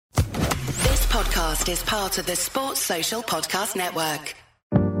podcast is part of the Sports Social Podcast Network.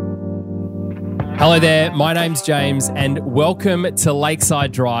 Hello there, my name's James and welcome to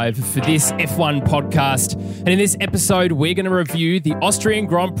Lakeside Drive for this F1 podcast. And in this episode, we're going to review the Austrian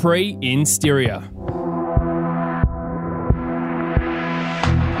Grand Prix in Styria.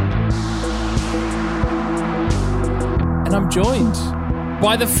 And I'm joined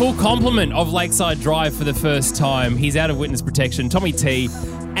by the full complement of Lakeside Drive for the first time. He's out of witness protection, Tommy T,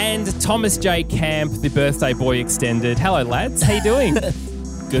 and Thomas J. Camp, the birthday boy extended. Hello, lads. How you doing?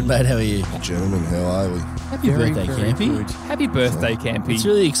 Good, mate. How are you? Gentlemen, how are we? Happy birthday, Campy. Good. Happy birthday, Campy. It's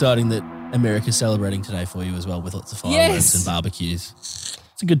really exciting that America's celebrating today for you as well with lots of fireworks and barbecues.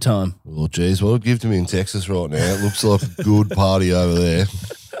 It's a good time. Oh, geez, what a gift to me in Texas right now. It looks like a good party over there.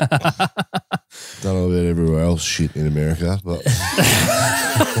 Don't know about everywhere else shit in America, but...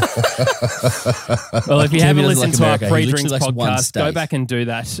 Well, if you haven't listened to our America. pre-drinks likes one podcast, go state. back and do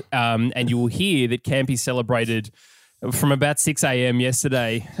that, and you will hear that Campy celebrated from about 6 a.m.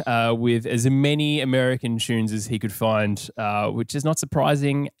 yesterday with as many American tunes as he could find, which is not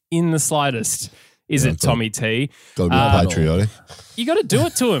surprising in the slightest. Is it, Tommy T? Got to be patriotic. You got to do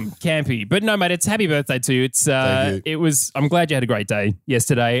it to him, Campy. But no, mate, it's happy birthday to you. It's Thank you. it was. I'm glad you had a great day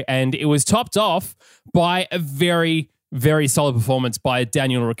yesterday, and it was topped off by a very, very solid performance by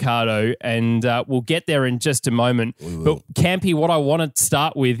Daniel Ricciardo, and we'll get there in just a moment. But Campy, what I want to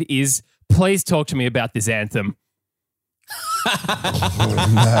start with is please talk to me about this anthem.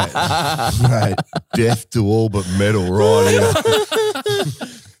 Mate, death to all but metal right here.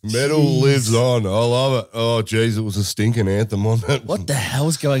 Metal lives on. I love it. Oh, geez, it was a stinking anthem on it. What the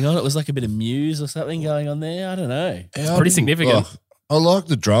hell's going on? It was like a bit of Muse or something going on there. I don't know. It's pretty significant. I like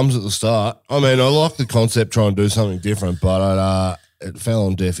the drums at the start. I mean, I like the concept trying to do something different, but it fell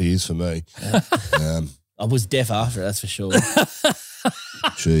on deaf ears for me. I was deaf after it, that's for sure.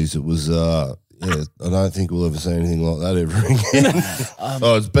 Jeez, it was... yeah, I don't think we'll ever see anything like that ever again.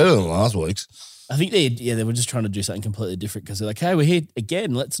 It's better than last week's. I think they were just trying to do something completely different because they're like, hey, we're here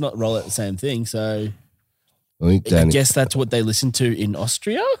again. Let's not roll out the same thing. So I guess that's what they listen to in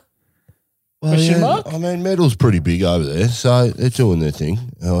Austria? Well, Question mark? I mean, metal's pretty big over there, so they're doing their thing.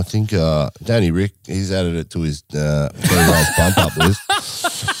 I think Danny Rick, he's added it to his bump up list.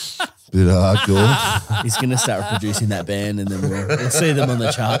 Bit hardcore. He's going to start producing that band and then we'll see them on the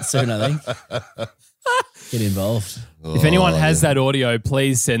charts soon, I think. Get involved. If anyone has that audio,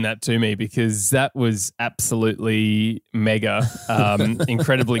 please send that to me because that was absolutely mega,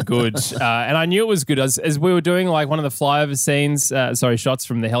 incredibly good. And I knew it was good as we were doing like one of the flyover scenes, shots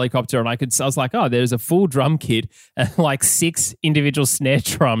from the helicopter, and I was like, oh, there's a full drum kit and like 6 individual snare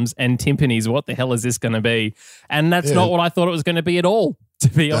drums and timpanis. What the hell is this going to be? And that's not what I thought it was going to be at all, to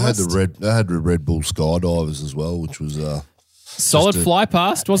be honest. They had the Red Bull skydivers as well, which was solid fly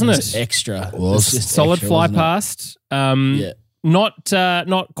past, wasn't it? Extra. Was just solid extra, fly wasn't it? past. Yeah.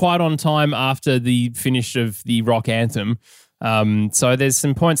 Not quite on time after the finish of the rock anthem. So there's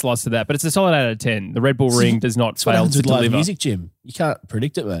some points lost to that, but it's a solid out of 10. The Red Bull Ring does not That's what fail happens to with live deliver. music, Jim. You can't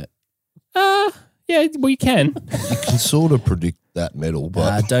predict it, mate. Yeah, well, you can. you can sort of predict that metal,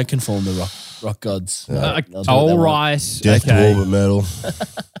 but Don't conform to rock gods. All They'll do it that way. right. death to Okay. all but metal.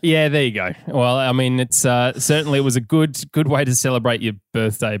 Yeah, there you go. Well, I mean, it's certainly it was a good way to celebrate your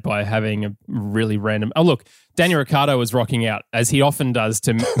birthday by having a really random. Oh, look, Daniel Ricciardo was rocking out as he often does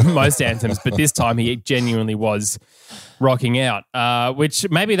to most anthems, but this time he genuinely was rocking out, which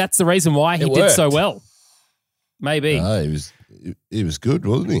maybe that's the reason why he did so well. Maybe. He was good,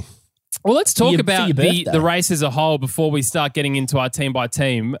 wasn't he? Well, let's talk For your about birthday. the race as a whole before we start getting into our team by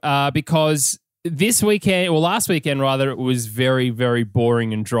team, because last weekend, it was very, very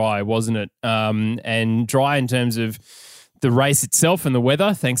boring and dry, wasn't it? And dry in terms of the race itself and the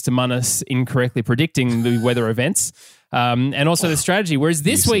weather, thanks to Manus incorrectly predicting the weather events, and also the strategy. Whereas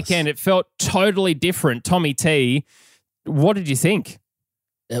this weekend, it felt totally different. Tommy T, what did you think?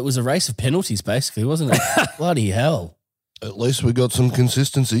 It was a race of penalties, basically, wasn't it? Bloody hell. At least we got some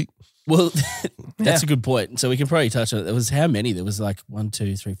consistency. Well, that's a good point. So we can probably touch on it. There was how many? There was like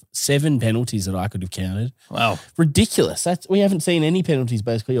 7 penalties that I could have counted. Wow. Ridiculous. We haven't seen any penalties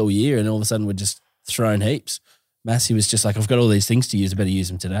basically all year, and all of a sudden we're just throwing heaps. Massey was just like, I've got all these things to use. I better use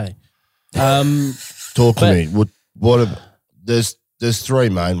them today. Talk to me. There's 3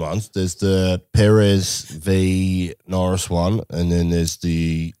 main ones. There's the Perez v Norris one, and then there's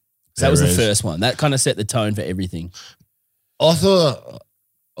the So that was the first one. That kind of set the tone for everything. I thought,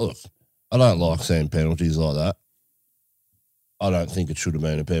 look, I don't like seeing penalties like that. I don't think it should have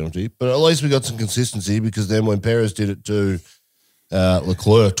been a penalty, but at least we got some consistency because then when Perez did it to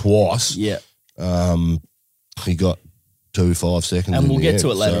Leclerc twice, Yeah. he got 5 seconds. And we'll get end,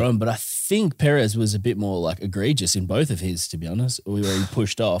 to it later on, but I think Perez was a bit more like egregious in both of his, to be honest, where he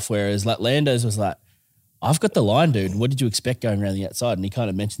pushed off. Whereas like Lando's was like, I've got the line, dude. What did you expect going around the outside? And he kind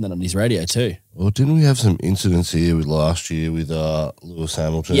of mentioned that on his radio too. Well, didn't we have some incidents here with last year with Lewis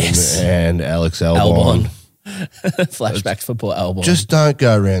Hamilton Yes. and Alex Albon? Flashbacks for poor Albon. Just don't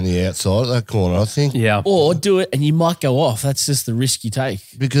go around the outside of that corner, I think. Yeah. Or do it and you might go off. That's just the risk you take.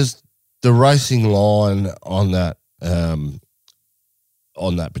 Because the racing line on that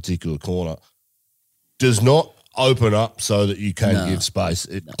particular corner does not open up so that you can give space.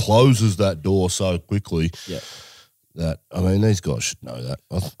 It closes that door so quickly that, I mean, these guys should know that.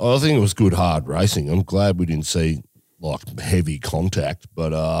 I think it was good, hard racing. I'm glad we didn't see like heavy contact,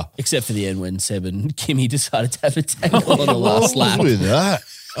 but Except for the end when Seb and Kimmy decided to have a tangle on the last lap. what was with that?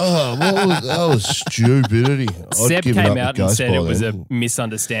 Oh, that was stupidity. Seb came out and said it was a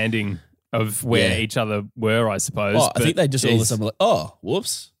misunderstanding of where Yeah. each other were, I suppose. Oh, I But think they just all of a geez. sudden were like, oh,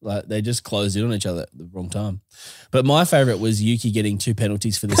 whoops. Like they just closed in on each other at the wrong time. But my favourite was Yuki getting 2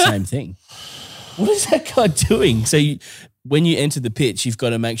 penalties for the same thing. What is that guy doing? So when you enter the pitch, you've got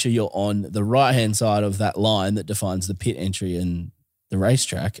to make sure you're on the right-hand side of that line that defines the pit entry and the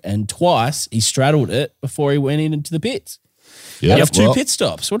racetrack. And twice he straddled it before he went into the pits. Yeah, Out of 2 well, pit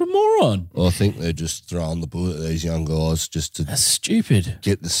stops. What a moron. I think they're just throwing the bullet at these young guys just to That's stupid.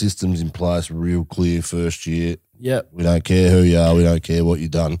 get the systems in place real clear first year. Yep. We don't care who you are. We don't care what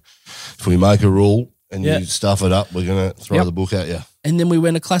you've done. If we make a rule and Yeah. you stuff it up, we're going to throw the book at you. And then we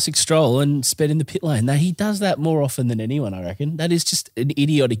went a classic stroll and sped in the pit lane. Now, he does that more often than anyone, I reckon. That is just an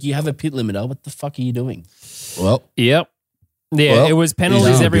idiotic. You have a pit limiter. What the fuck are you doing? Well, Yep. Yeah, Well, it was penalties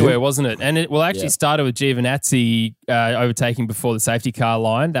he's everywhere, good. wasn't it? And it actually Yeah. started with Giovinazzi overtaking before the safety car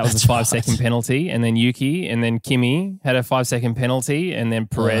line. That was a 5-second penalty. And then Yuki and then Kimi had a 5-second penalty. And then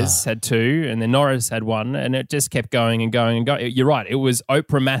Perez had 2. And then Norris had 1. And it just kept going and going and going. You're right. It was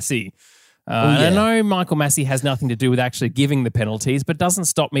Oprah Massey. And I know Michael Massey has nothing to do with actually giving the penalties, but doesn't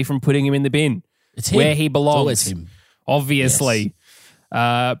stop me from putting him in the bin. It's him. Where he It's belongs. always him. Obviously.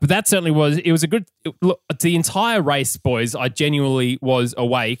 But that certainly was a good look. The entire race, boys, I genuinely was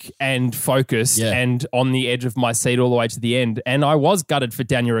awake and focused and on the edge of my seat all the way to the end. And I was gutted for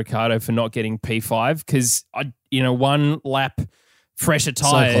Daniel Ricciardo for not getting P5 because, one lap fresher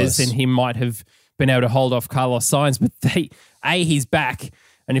tyres and he might have been able to hold off Carlos Sainz. But he's back.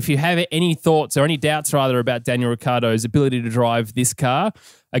 And if you have any thoughts or any doubts rather about Daniel Ricciardo's ability to drive this car,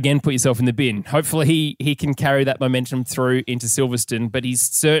 again, put yourself in the bin. Hopefully he can carry that momentum through into Silverstone, but he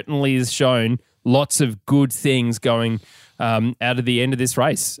certainly has shown lots of good things going out of the end of this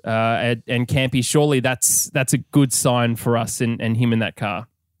race. And Campy, surely that's a good sign for us and him in that car.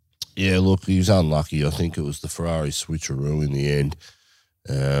 yeah, look, he was unlucky. I think it was the Ferrari switcheroo in the end,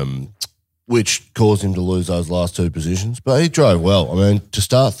 which caused him to lose those last 2 positions. But he drove well. I mean, to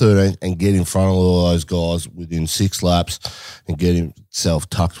start 13th and get in front of all those guys within 6 laps and get himself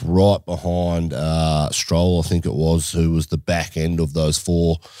tucked right behind Stroll, I think it was, who was the back end of those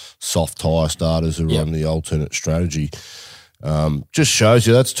 4 soft tyre starters who run the alternate strategy. Just shows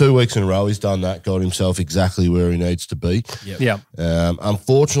you that's 2 weeks in a row he's done that, got himself exactly where he needs to be. Yeah.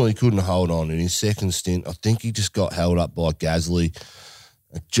 Unfortunately, couldn't hold on in his second stint. I think he just got held up by Gasly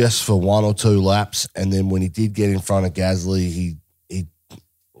just for 1 or 2 laps, and then when he did get in front of Gasly, he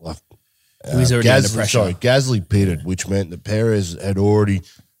was already under pressure. Gasly pitted, which meant that Perez had already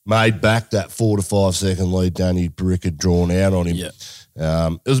made back that 4 to 5 second lead Danny Brick had drawn out on him.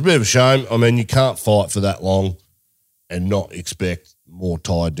 Yeah. It was a bit of a shame. I mean, you can't fight for that long and not expect more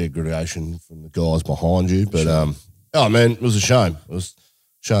tyre degradation from the guys behind you. But, it was a shame. It was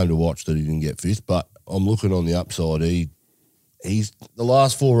a shame to watch that he didn't get 5th, but I'm looking on the upside. He's the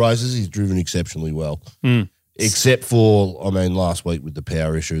last 4 races, he's driven exceptionally well. Except for, last week with the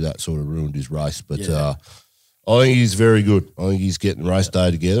power issue, that sort of ruined his race. But I think he's very good. I think he's getting race day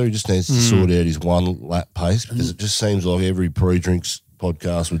together. He just needs to sort out his 1 lap pace because it just seems like every pre-drinks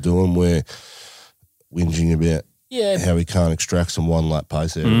podcast we're doing, we're whinging about how he can't extract some 1 lap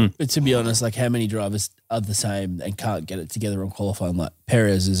pace out of it. But to be honest, like how many drivers are the same and can't get it together on qualifying? Like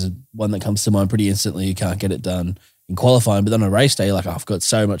Perez is one that comes to mind pretty instantly. You can't get it done in qualifying, but then on a race day, you're like, I've got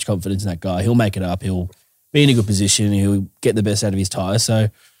so much confidence in that guy. He'll make it up. He'll be in a good position. He'll get the best out of his tyres. So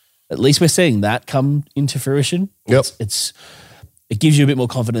at least we're seeing that come into fruition. Yep. It gives you a bit more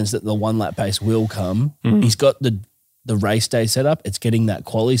confidence that the 1 lap pace will come. He's got the race day set up. It's getting that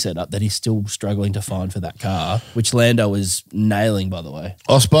quali set up that he's still struggling to find for that car, which Lando is nailing, by the way.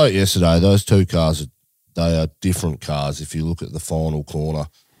 I spoke yesterday. Those 2 cars, they are different cars. If you look at the final corner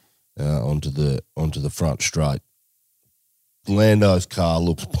onto the front straight, Lando's car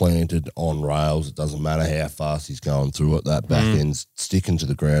looks planted on rails. It doesn't matter how fast he's going through it. That back end's sticking to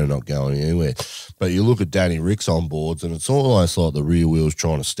the ground and not going anywhere. But you look at Danny Ricks on boards and it's almost like the rear wheel's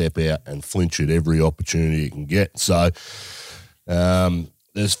trying to step out and flinch at every opportunity it can get. So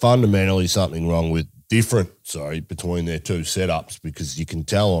there's fundamentally something wrong between their two setups, because you can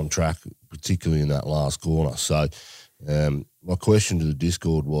tell on track, particularly in that last corner. So my question to the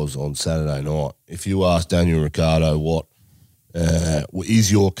Discord was on Saturday night, if you ask Daniel Ricciardo what is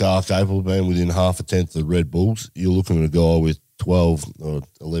your car capable of being within half a tenth of the Red Bulls, you're looking at a guy with 12 or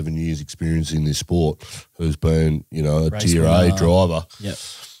 11 years experience in this sport who's been, a Tier A driver. Yep.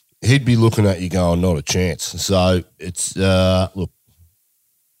 He'd be looking at you going, not a chance. So it's, look,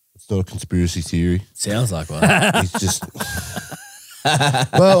 it's not a conspiracy theory. Sounds like one. He's just...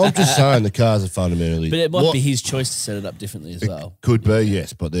 Well, I'm just saying the cars are fundamentally... But it might be his choice to set it up differently as well. Could be,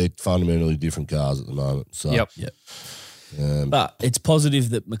 yes, but they're fundamentally different cars at the moment. So, Yep. But it's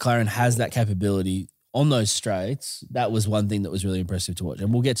positive that McLaren has that capability on those straights. That was one thing that was really impressive to watch.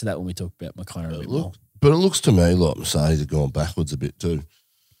 And we'll get to that when we talk about McLaren a bit more. But it looks to me like Mercedes have gone backwards a bit too.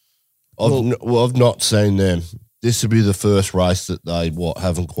 I've not seen them. This would be the first race that they,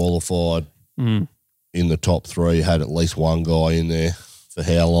 haven't qualified in the top three, had at least one guy in there for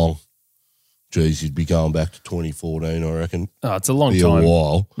how long? Geez, you'd be going back to 2014, I reckon. Oh, it's a long be time. A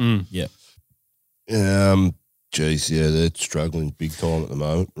while. Yeah. They're struggling big time at the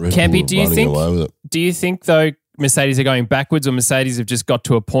moment. Campy, do you think though Mercedes are going backwards, or Mercedes have just got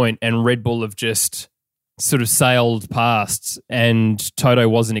to a point and Red Bull have just sort of sailed past and Toto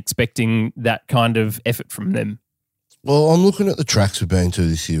wasn't expecting that kind of effort from them? Well, I'm looking at the tracks we've been to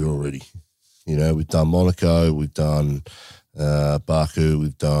this year already. We've done Monaco, we've done Baku,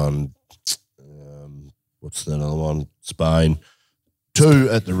 we've done, what's the other one? Spain. 2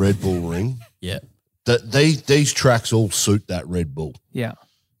 at the Red Bull Ring. Yeah. These tracks all suit that Red Bull. Yeah.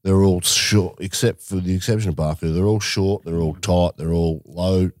 They're all short, except for the exception of Baku. They're all short, they're all tight, they're all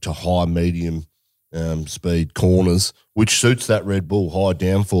low to high, medium speed corners, which suits that Red Bull, high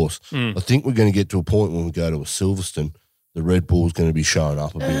downforce. I think we're going to get to a point when we go to a Silverstone, the Red Bull's going to be showing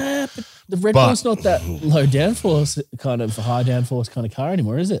up a bit. But the Red Bull's not that low downforce, kind of high downforce kind of car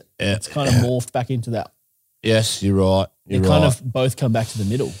anymore, is it? Yeah. It's kind of morphed back into that. Yes, you're right. They kind of both come back to the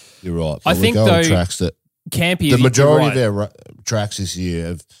middle. You're right. I think though, tracks that Campy, the majority of our tracks this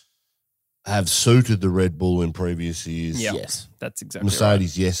year have suited the Red Bull in previous years. Yep. Yes, that's exactly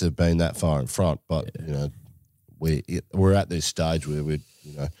Mercedes, yes, have been that far in front, but we're at this stage where we're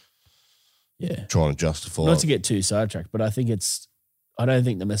trying to justify. Not to get too sidetracked, but I don't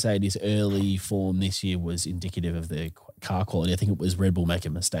think the Mercedes early form this year was indicative of their car quality. I think it was Red Bull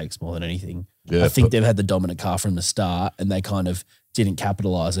making mistakes more than anything. Yeah, I think they've had the dominant car from the start and they kind of didn't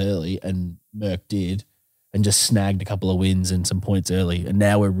capitalise early, and Merck did and just snagged a couple of wins and some points early. And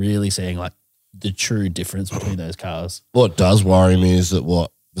now we're really seeing like the true difference between those cars. What does worry me is that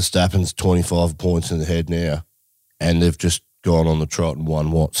Verstappen's 25 points in the head now and they've just gone on the trot and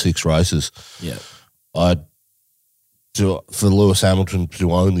won, 6 races. Yeah. For Lewis Hamilton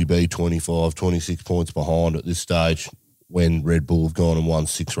to only be 25, 26 points behind at this stage when Red Bull have gone and won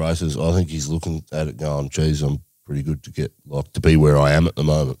 6 races, I think he's looking at it going, geez, I'm pretty good to get to be where I am at the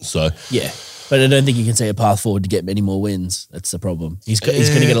moment. So yeah, but I don't think you can see a path forward to get many more wins. That's the problem. He's going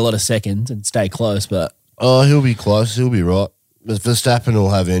to get a lot of seconds and stay close, but he'll be close. He'll be right. But Verstappen will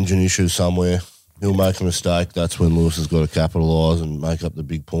have engine issues somewhere. He'll make a mistake. That's when Lewis has got to capitalise and make up the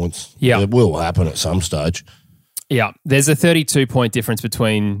big points. Yeah, it will happen at some stage. Yeah, there's a 32-point difference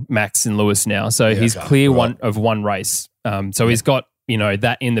between Max and Lewis now, so he's clear one race. So he's got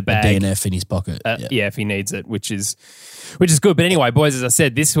that in the bag, a DNF in his pocket. If he needs it, which is good. But anyway, boys, as I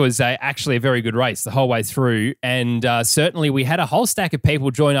said, this was actually a very good race the whole way through, and certainly we had a whole stack of people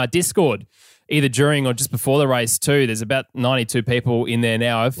join our Discord either during or just before the race too. There's about 92 people in there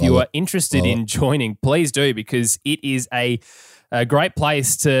now. If you are interested in joining, please do, because it is a great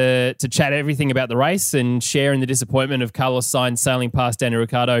place to chat everything about the race and share in the disappointment of Carlos Sainz sailing past Daniel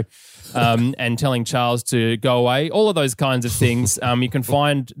Ricciardo and telling Charles to go away, all of those kinds of things. You can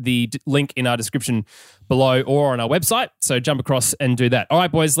find the link in our description below or on our website, so jump across and do that. All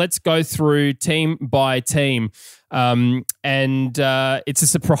right, boys, let's go through team by team. And it's a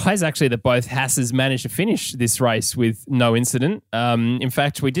surprise, actually, that both Hasses managed to finish this race with no incident. In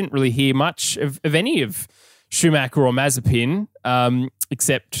fact, we didn't really hear much of any of Schumacher or Mazepin,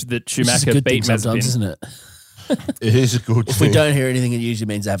 except that Schumacher beat Mazepin. Isn't it? It is a good thing. If we don't hear anything, it usually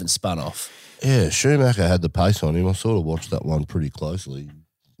means they haven't spun off. Yeah, Schumacher had the pace on him. I sort of watched that one pretty closely.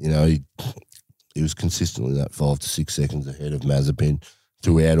 He was consistently that 5 to 6 seconds ahead of Mazepin.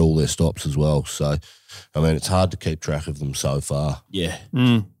 throughout all their stops as well. So, I mean, it's hard to keep track of them so far. Yeah.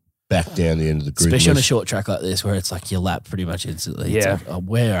 Back down the end of the grid. Especially on a short track like this where it's like you lap pretty much instantly. Yeah. It's like, oh,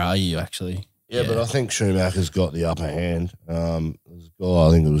 where are you actually? Yeah, but I think Schumacher's got the upper hand. There's a guy,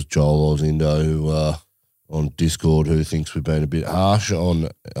 I think it was Joel Osindo, who on Discord, who thinks we've been a bit harsh on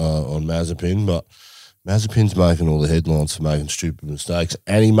Mazepin, but Mazepin's making all the headlines for making stupid mistakes,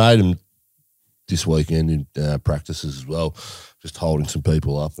 and he made them this weekend in practices as well, just holding some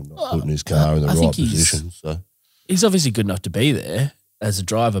people up and not putting his car in the right position. So he's obviously good enough to be there as a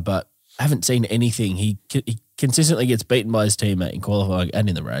driver, but I haven't seen anything. He consistently gets beaten by his teammate in qualifying and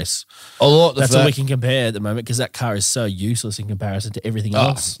in the race. That's all we can compare at the moment because that car is so useless in comparison to everything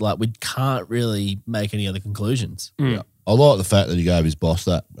else. Like, we can't really make any other conclusions. Yeah. I like the fact that he gave his boss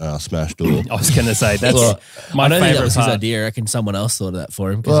that smash door. I was going to say, that's my I don't think favourite that was part. his idea. I reckon someone else thought of that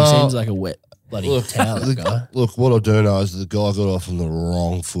for him because he seems like a wet bloody towel, that guy. Look, what I do know is that the guy got off on the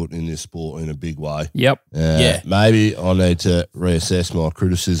wrong foot in this sport in a big way. Yep. Maybe I need to reassess my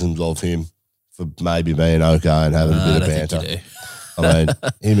criticisms of him for maybe being okay and having a bit of banter. I mean,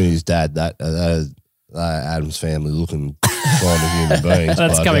 him and his dad, that Adam's family looking kind of human beings.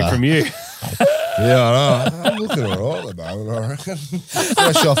 That's coming from you. Yeah, I know. I'm looking all right at the moment, I reckon.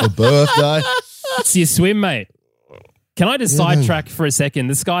 Fresh off a birthday. It's your swim, mate. Can I just sidetrack for a second?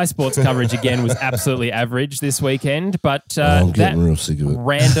 The Sky Sports coverage again was absolutely average this weekend, but I'm that getting real sick of it.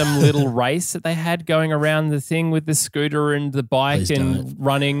 random little race that they had going around the thing with the scooter and the bike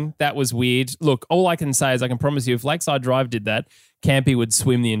running, that was weird. Look, all I can say is I can promise you if Lakeside Drive did that, Campy would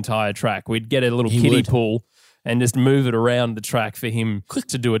swim the entire track. We'd get a little kiddie pool and just move it around the track for him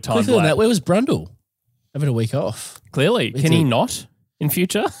to do a time Quicker than lap. that, where was Brundle? Having a week off. Clearly. Can he not in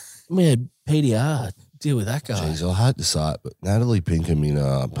future? We had PDR. Deal with that guy. Jeez, I hate to say it, but Natalie Pinkham in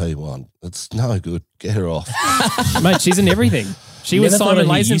P1, it's no good. Get her off. Mate, she's in everything. She was Simon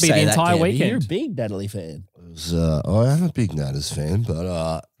Lazenby the entire weekend. You're a big Natalie fan. I am a big Natters fan,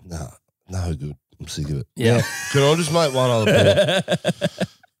 but no good. I'm sick of it. Yeah. Can I just make one other point?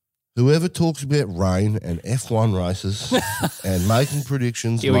 Whoever talks about rain and F1 races and making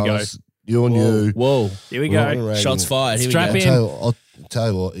predictions, Here we go. You and you. Whoa. Here we go. Shots fired. Here Strap we in. go. I'll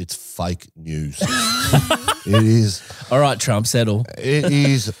tell you what, it's fake news. It is. All right, Trump, settle. It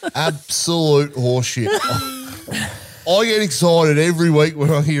is absolute horseshit. I get excited every week when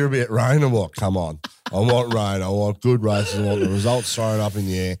I hear about rain. I'm like, come on. I want rain. I want good races. I want the results thrown up in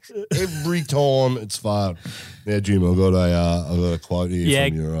the air. Every time it's failed. Now, Jim, I've got a quote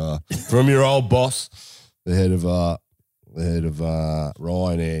here from your old boss, the head of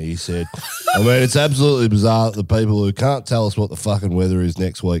Ryanair. He said, I mean, it's absolutely bizarre that the people who can't tell us what the fucking weather is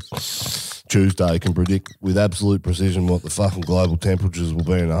next week, Tuesday, can predict with absolute precision what the fucking global temperatures will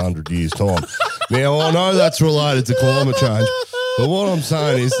be in 100 years' time. Now, I know that's related to climate change, but what I'm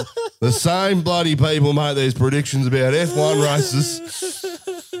saying is the same bloody people make these predictions about F1 races,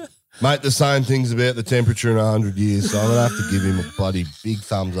 make the same things about the temperature in 100 years, so I'm going to have to give him a bloody big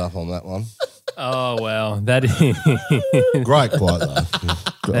thumbs up on that one. Oh, wow. That is great quote, though.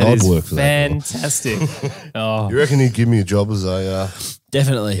 That I'd is work for fantastic. Oh. You reckon he'd give me a job as a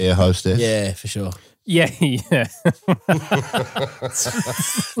definitely air hostess? Yeah, for sure. Yeah.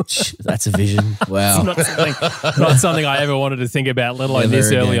 That's a vision. Wow. It's not something I ever wanted to think about, let alone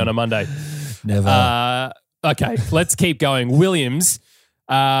this early on a Monday. Never. Okay, let's keep going. Williams,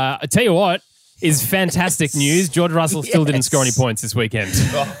 I tell you what, is fantastic news. George Russell still didn't score any points this weekend.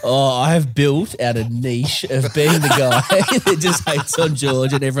 Oh, I have built out a niche of being the guy that just hates on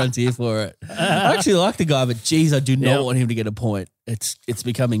George and everyone's here for it. I actually like the guy, but geez, I do not want him to get a point. It's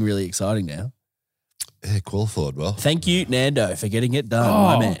becoming really exciting now. Yeah, qualified well. Thank you, Nando, for getting it done,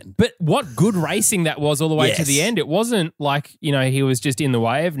 my man. But what good racing that was all the way to the end. It wasn't like, he was just in the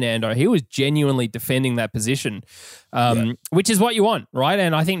way of Nando. He was genuinely defending that position, which is what you want, right?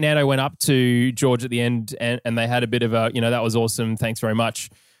 And I think Nando went up to George at the end and they had a bit of a, that was awesome. Thanks very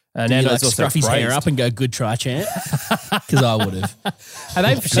much. Nando's also scruff his hair up and go, good try, champ? Because I would have. And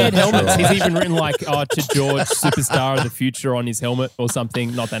they've shared helmets. He's even written to George, superstar of the future on his helmet or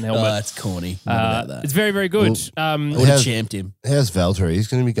something. Not that helmet. Oh, that's corny. Not about that. It's very, very good. I would have champed him. How's Valtteri? He's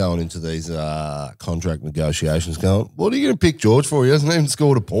going to be going into these contract negotiations going, what are you going to pick George for? He hasn't even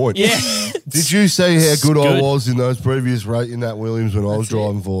scored a point. Yeah. Did you see how good I was in those previous in that Williams when I was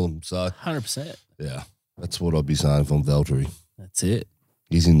driving for them? So 100%. Yeah, that's what I'd be saying from Valtteri. That's it.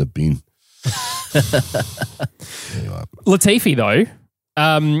 He's in the bin. Anyway. Latifi, though,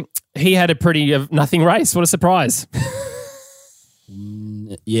 he had a pretty nothing race. What a surprise.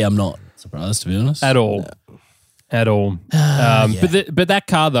 Yeah, I'm not surprised, to be honest. At all. At all. But that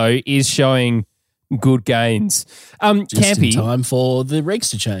car, though, is showing good gains. Just Campy, in time for the regs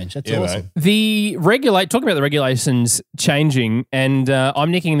to change. That's awesome. mate. Talking about the regulations changing, and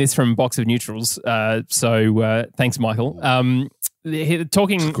I'm nicking this from Box of Neutrals. So thanks, Michael.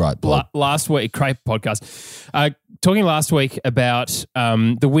 Talking Great pod. last week, great podcast. Talking last week about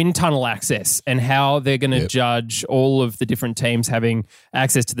the wind tunnel access and how they're going to judge all of the different teams having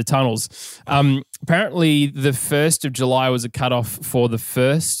access to the tunnels. Apparently, the 1st of July was a cutoff for the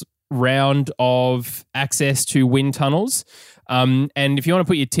first round of access to wind tunnels. And if you want to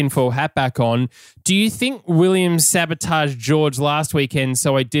put your tinfoil hat back on, do you think Williams sabotaged George last weekend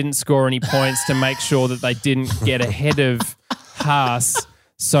so he didn't score any points to make sure that they didn't get ahead of Haas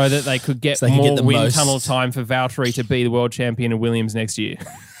so that they could get more wind tunnel time for Valtteri to be the world champion of Williams next year?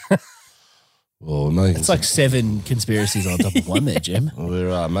 Well, no, It's like 7 conspiracies on top of one there, Jim.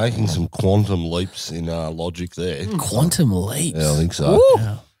 we're making some quantum leaps in logic there. Quantum leaps. Yeah, I think so.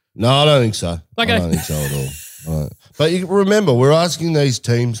 Wow. No, I don't think so. Okay. I don't think so at all. Right. But you remember, we're asking these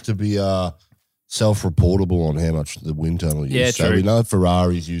teams to be self-reportable on how much the wind tunnel uses. Yeah, so true. we know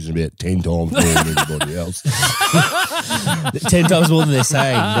Ferrari's using about 10 times more than anybody else 10 times more than they're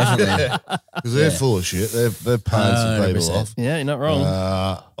saying, definitely. because they're full of shit. They're paying some people 100%. off. Yeah, you're not wrong.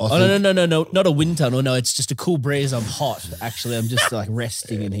 No, not a wind tunnel. No, it's just a cool breeze. I'm hot. Actually, I'm just like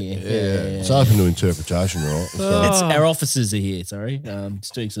resting in here. Yeah, it's open to interpretation, right? So, It's our officers are here. Sorry,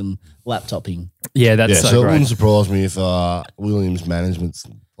 just doing some laptoping. Yeah, that's yeah, so so it great. wouldn't surprise me if Williams management's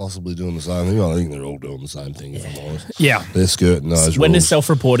possibly doing the same thing. I think they're all doing the same thing, if I'm honest. Yeah. They're skirting those When rules. has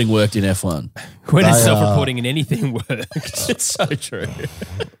self-reporting worked in F1? When has They, self-reporting in anything worked? It's so true.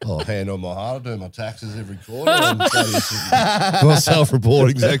 Hand on my heart, I do my taxes every quarter. And my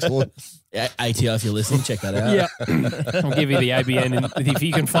self-reporting's excellent. Yeah, ATO, if you're listening, check that out. Yeah. I'll give you the ABN. If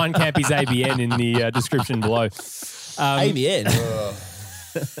you can find Campy's ABN in the description below. ABN.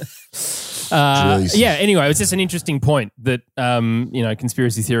 Jeez. Yeah, anyway, it's just an interesting point that,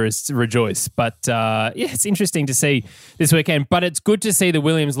 conspiracy theorists rejoice. But, it's interesting to see this weekend. But it's good to see the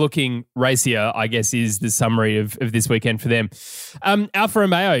Williams looking racier, I guess, is the summary of this weekend for them. Alfa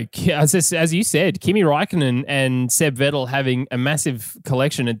Romeo, as you said, Kimi Räikkönen and Seb Vettel having a massive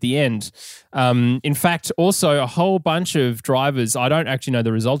collection at the end. In fact, also a whole bunch of drivers, I don't actually know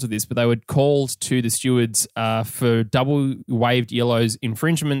the result of this, but they were called to the stewards for double waved yellows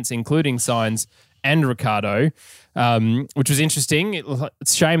infringements, including Sainz and Ricciardo, which was interesting.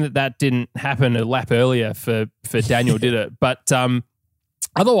 It's a shame that didn't happen a lap earlier for Daniel, did it? But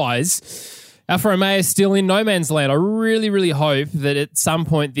otherwise, Alfa Romeo is still in no man's land. I really, really hope that at some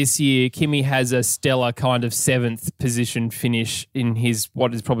point this year, Kimi has a stellar kind of 7th position finish in his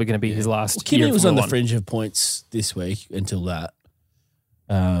what is probably going to be his last year. Kimi was on the Formula 1. fringe of points this week until that.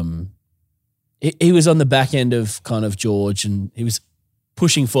 He was on the back end of kind of George, and he was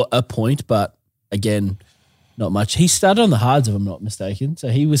pushing for a point, but again, not much. He started on the hards, if I'm not mistaken. So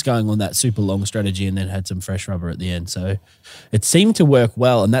he was going on that super long strategy and then had some fresh rubber at the end. So it seemed to work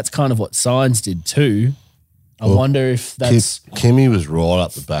well, and that's kind of what Sainz did too. I wonder if that's... Kimi was right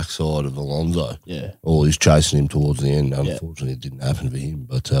up the backside of Alonso. Yeah. Or he's chasing him towards the end. Unfortunately, it didn't happen for him.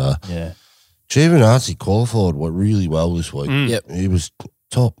 But Yeah. Giovinazzi qualified really well this week. Yep. He was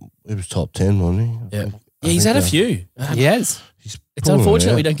top 10, wasn't he? Yeah. Yeah, he's had a few. He has. It's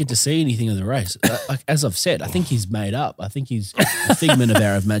unfortunate we don't get to see anything of the race. Like, as I've said, I think he's made up. I think he's a figment of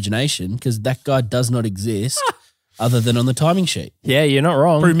our imagination because that guy does not exist other than on the timing sheet. Yeah, you're not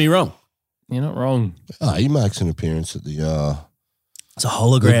wrong. Prove me wrong. You're not wrong. He makes an appearance at the It's a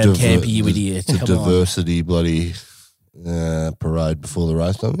hologram, Campy, you idiot. the Come on. diversity bloody parade before the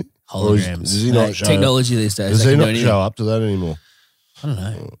race, don't he? Or Holograms. does he not Mate, show technology these days. Does they he can do not anything. show up to that anymore? I don't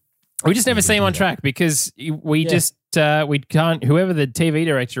know. We just never see him on track because we can't, whoever the TV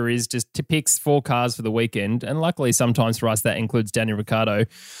director is just picks 4 cars for the weekend. And luckily sometimes for us that includes Daniel Ricciardo.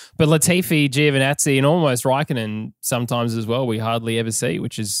 But Latifi, Giovinazzi and almost Raikkonen sometimes as well we hardly ever see,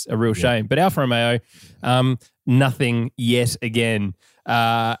 which is a real shame. But Alfa Romeo, nothing yet again.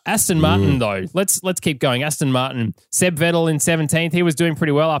 Aston Martin though, let's keep going. Aston Martin, Seb Vettel in 17th. He was doing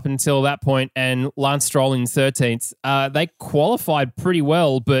pretty well up until that point, and Lance Stroll in 13th. They qualified pretty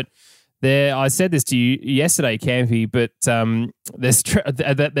well, but I said this to you yesterday, Campy, but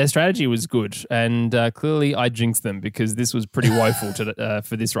their strategy was good, and clearly I jinxed them because this was pretty woeful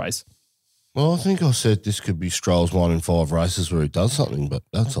for this race. Well, I think I said this could be Stroll's 1 in 5 races where he does something, but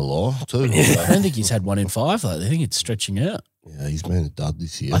that's a lie too. I don't think he's had 1 in 5 though. I think it's stretching out. Yeah, he's been a dud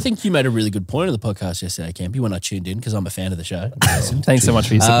this year. I think you made a really good point on the podcast yesterday, Campy, when I tuned in because I'm a fan of the show. Thanks so much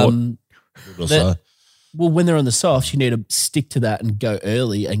for your support. What did I say? Well, when they're on the softs, you need to stick to that and go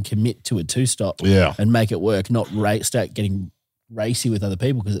early and commit to a 2-stop Yeah. and make it work, not start getting racy with other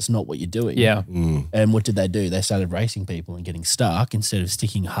people because it's not what you're doing. Yeah. And what did they do? They started racing people and getting stuck instead of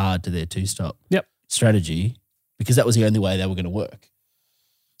sticking hard to their two-stop Yep. strategy because that was the only way they were going to work.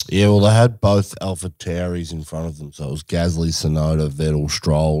 Yeah, well, they had both Alpha Tauris in front of them. So it was Gasly, Tsunoda, Vettel,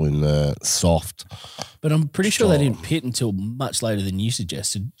 Stroll in the soft. But I'm pretty sure they didn't pit until much later than you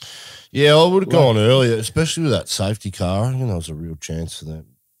suggested. Yeah, I would have gone earlier, especially with that safety car. I think there was a real chance for them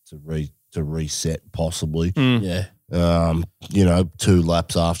to reset possibly. Yeah. 2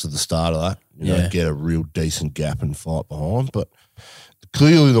 laps after the start of that, get a real decent gap and fight behind. But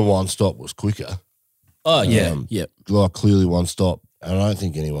clearly the one stop was quicker. Oh, yeah. Like clearly one stop. And I don't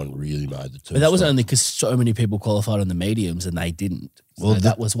think anyone really made the two. But that was only because so many people qualified on the mediums and they didn't. So Well,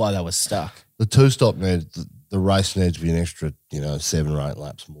 that was why they were stuck. The two-stop the race needs to be an extra, 7 or 8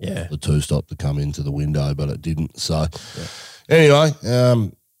 laps more. Yeah. The two-stop to come into the window, but it didn't. So, anyway,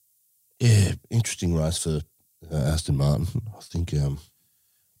 interesting race for Aston Martin.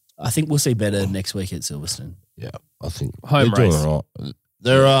 I think we'll see better next week at Silverstone. Yeah, I think Home they're race. doing all right.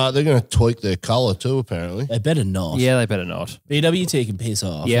 They're going to tweak their colour too, apparently. They better not. Yeah, they better not. BWT can piss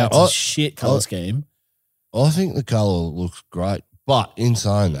off. Yeah. That's a shit colour scheme. I think the colour looks great, but in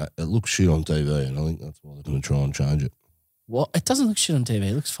saying that, it looks shit on TV, and I think that's why they're going to try and change it. What? It doesn't look shit on TV.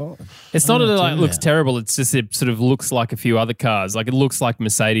 It looks fine. It's I not don't that know it what to do looks now. terrible. It's just it sort of looks like a few other cars. Like it looks like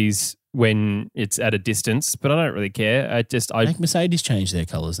Mercedes when it's at a distance, but I don't really care. Make Mercedes change their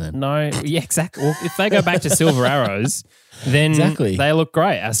colours then. No, yeah, exactly. Well, if they go back to silver arrows, then Exactly. they look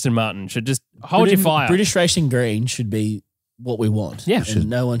great. Aston Martin should just hold your fire. British Racing Green should be what we want. Yeah.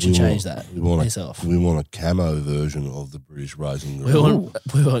 And no one should change that. We want Piss off. We want a camo version of the British Racing We Green. want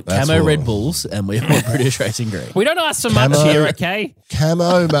That's camo what- Red Bulls and we want British Racing Green. We don't ask for much Camo. here, okay?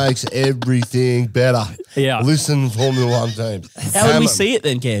 Camo makes everything better. Yeah. Listen, Formula One teams. How would we Camo- see it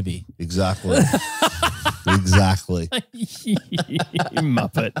then, Campy? Exactly. Exactly. You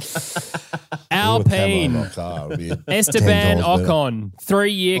Muppet. I want a camo Alpine. on my car. It'll be 10 Esteban times better. Ocon,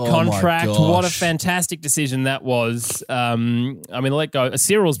 3-year Oh my contract. gosh. What a fantastic decision that was. Let go.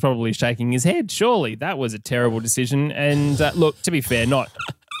 Cyril's probably shaking his head. Surely that was a terrible decision. And look, to be fair, not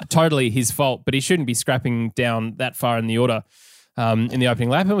totally his fault, but he shouldn't be scrapping down that far in the order in the opening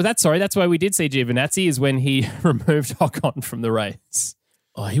lap. And that's why we did see Giovinazzi is when he removed Ocon from the race.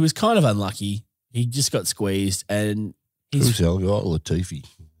 Oh, he was kind of unlucky. He just got squeezed and Who's the other guy? Latifi.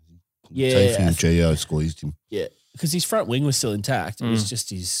 Yeah, Latifi and Gio squeezed him. yeah, because his front wing was still intact. It was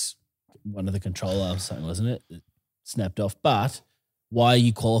just one of the controller or something, wasn't it? That snapped off. But why are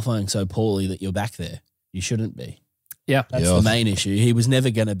you qualifying so poorly that you're back there? You shouldn't be. Yeah. That's Yeah, the main issue. He was never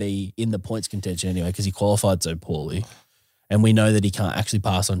going to be in the points contention anyway because he qualified so poorly. And we know that he can't actually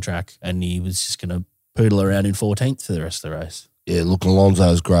pass on track and he was just going to poodle around in 14th for the rest of the race. Yeah, look,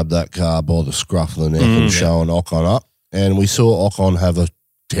 Alonso's grabbed that car by the scruff of the neck and showing Ocon up. And we saw Ocon have a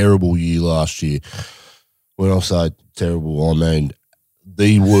terrible year last year. When I say terrible, I mean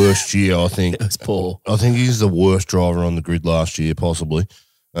the worst year, I think. It was poor. I think he's the worst driver on the grid last year, possibly,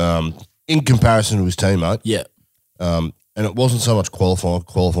 in comparison to his teammate. Yeah. And it wasn't so much qualifying.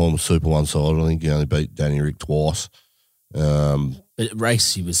 Qualifying was super one-sided. I think he only beat Danny Rick twice. But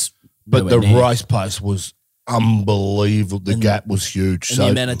race, he was But nowhere the near. race pace was unbelievable. The gap was huge. And So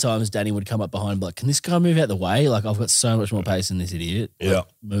the amount of times Danny would come up behind and be like, can this guy move out the way? Like, I've got so much more pace than this idiot. Like, Yeah.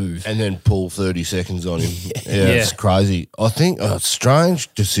 move. and then pull 30 seconds on him. Yeah, Yeah. it's crazy. I think a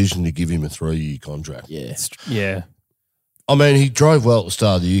strange decision to give him a 3-year contract. Yeah. Yeah. I mean, he drove well at the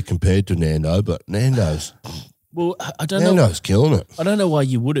start of the year compared to Nando, but Nando's Well, I don't know. Nando's killing it. I don't know why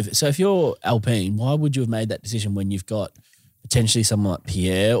you would have. So if you're Alpine, why would you have made that decision when you've got potentially someone like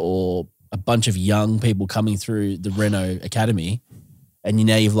Pierre or a bunch of young people coming through the Renault Academy and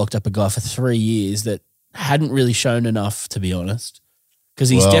you've locked up a guy for 3 years that hadn't really shown enough, to be honest, because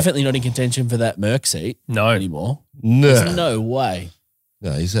he's Well- definitely not in contention for that Merc seat No. anymore. There's No, no way.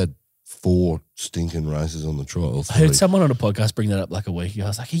 he's had 4 stinking races on the trial. I heard someone on a podcast bring that up like a week ago. I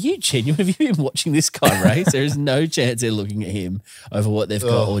was like, are you genuine? Have you been watching this guy race? There is no chance they're looking at him over what they've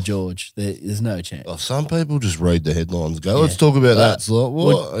got or George. There's no chance. Oh, some people just read the headlines and go, let's talk about that. It's like, what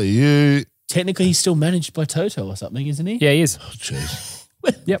Would- are you? Technically, he's still managed by Toto or something, isn't he? Yeah, he is. Oh, jeez.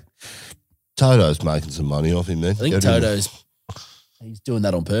 Yep. Toto's making some money off him then. I think he's doing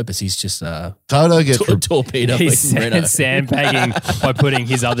that on purpose. He's just Toto gets torpedoing He's Renault. sandbagging by putting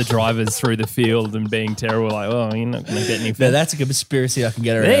his other drivers through the field and being terrible. Like, oh, you're not going to get any. Now that's a conspiracy I can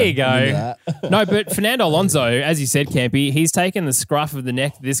get around. There you I'm into go. that. No, but Fernando Alonso, as you said, Campy, he's taken the scruff of the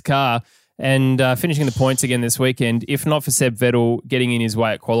neck of this car and finishing the points again this weekend. If not for Seb Vettel getting in his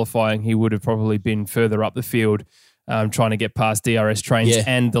way at qualifying, he would have probably been further up the field trying to get past DRS trains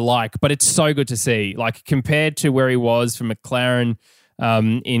and the like. But it's so good to see, like compared to where he was from McLaren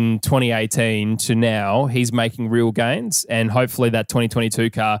in 2018 to now, he's making real gains, and hopefully that 2022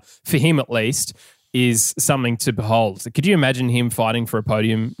 car, for him at least, is something to behold. Could you imagine him fighting for a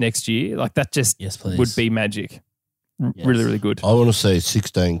podium next year? Like that just would be magic. Yes. Really, really good. I want to see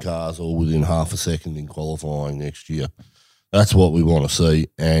 16 cars all within half a second in qualifying next year. That's what we want to see.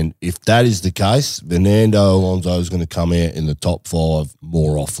 And if that is the case, Fernando Alonso is going to come out in the top 5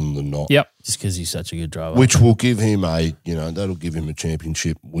 more often than not. Yep. Just because he's such a good driver. Which will give him that'll give him a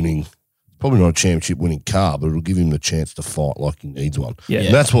championship winning, probably not a championship winning car, but it'll give him the chance to fight like he needs one. Yeah.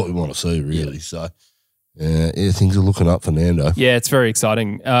 And that's what we want to see, really. Yeah. So, things are looking up for Nando. Yeah, it's very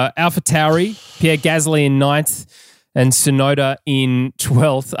exciting. AlphaTauri, Pierre Gasly in 9th. And Tsunoda in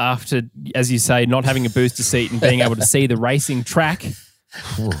 12th after, as you say, not having a booster seat and being able to see the racing track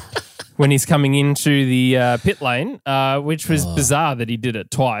when he's coming into the pit lane, which was bizarre that he did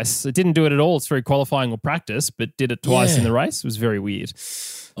it twice. It didn't do it at all through qualifying or practice, but did it twice in the race. It was very weird.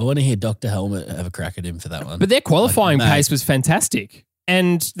 I want to hear Dr. Helmet have a crack at him for that one. But their qualifying pace was fantastic.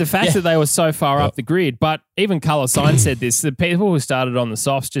 And the fact that they were so far up the grid, but even Carlos Sainz said this, the people who started on the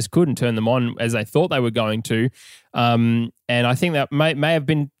softs just couldn't turn them on as they thought they were going to. And I think that may have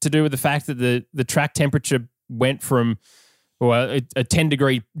been to do with the fact that the track temperature went from a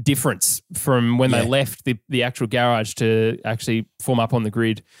 10-degree difference from when they left the actual garage to actually form up on the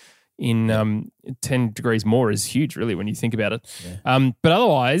grid. In 10 degrees more is huge, really, when you think about it. Yeah. But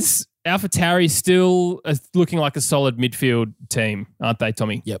otherwise, AlphaTauri still looking like a solid midfield team, aren't they,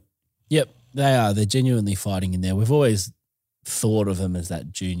 Tommy? Yep, they are. They're genuinely fighting in there. We've always thought of them as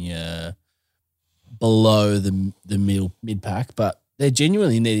that junior below the mid pack, but they're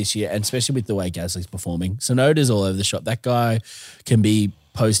genuinely near this year, and especially with the way Gasly's performing. Tsunoda's all over the shop. That guy can be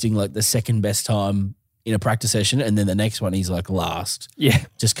posting like the second best time in a practice session, and then the next one he's like last. Yeah.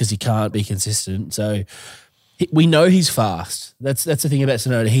 Just because he can't be consistent. So we know he's fast. That's the thing about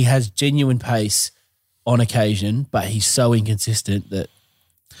Tsunoda. He has genuine pace on occasion, but he's so inconsistent that.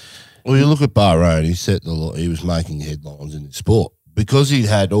 Well, you look at Bahrain, he was making headlines in the sport because he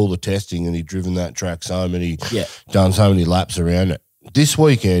had all the testing and he'd driven that track done so many laps around it. This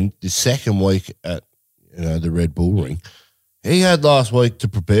weekend, the second week at the Red Bull Ring, he had last week to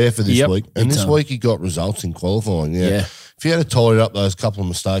prepare for this week, and this week he got results in qualifying. Yeah. If he had tidied up those couple of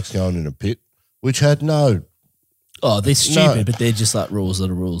mistakes going in a pit, which had no... Oh, they're stupid, but they're just like rules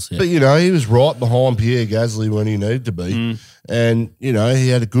that are rules. Yeah. But, he was right behind Pierre Gasly when he needed to be. And, he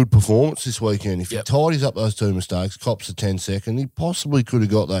had a good performance this weekend. If he tidies up those 2 mistakes, cops a 10-second, he possibly could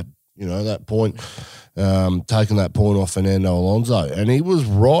have got that, that point, taken that point off Fernando Alonso. And he was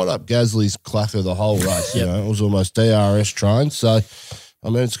right up Gasly's clacker the whole race. It was almost DRS trained. So, I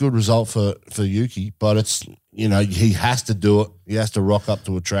mean, it's a good result for Yuki, but it's, he has to do it. He has to rock up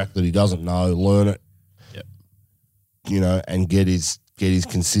to a track that he doesn't know, learn it. And get his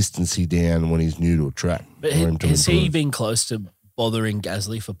consistency down when he's new to a track. But has he been close to bothering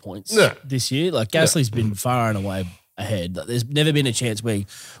Gasly for points this year? Like Gasly's been far and away ahead. Like, there's never been a chance where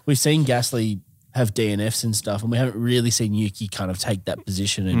we've seen Gasly have DNFs and stuff, and we haven't really seen Yuki kind of take that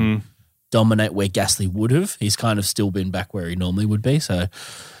position and dominate where Gasly would have. He's kind of still been back where he normally would be. So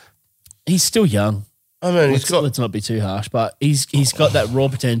he's still young. I mean, let's not be too harsh, but he's got that raw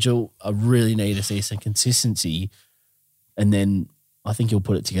potential. I really need to see some consistency. And then I think he'll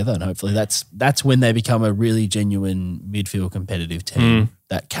put it together, and hopefully that's when they become a really genuine midfield competitive team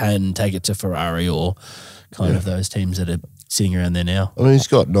that can take it to Ferrari or kind of those teams that are sitting around there now. I mean, he's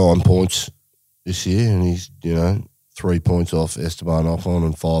got 9 points this year, and he's 3 points off Esteban Ocon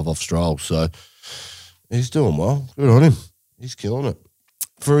and 5 off Stroll, so he's doing well. Good on him. He's killing it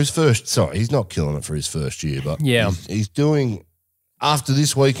for his first. Sorry, he's not killing it for his first year, but he's doing. After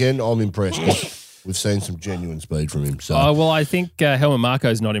this weekend, I'm impressed. We've seen some genuine speed from him. So, I think Helmut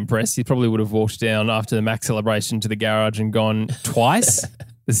Marko's not impressed. He probably would have walked down after the Max celebration to the garage and gone twice.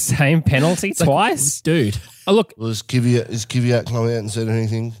 The same penalty twice? Like, dude. Oh, look. Well, has Kvyat come out and said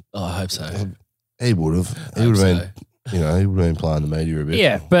anything? Oh, I hope so. He would have. He would have been, he would have been playing the media a bit.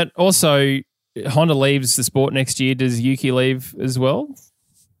 Yeah, but also Honda leaves the sport next year. Does Yuki leave as well?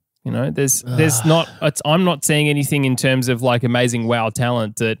 There's not. I'm not seeing anything in terms of like amazing wow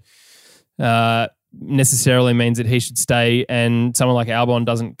talent that necessarily means that he should stay and someone like Albon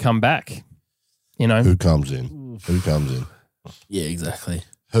doesn't come back. Who comes in? Yeah, exactly.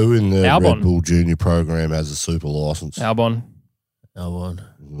 Who in the Albon. Red Bull Junior program has a super license? Albon.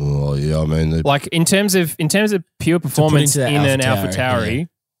 Oh yeah, I mean, like in terms of pure performance in an AlphaTauri,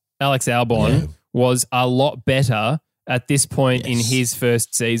 Alex Albon was a lot better at this point in his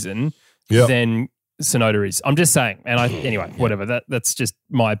first season than Tsunoda is. I'm just saying. And anyway, whatever. That's just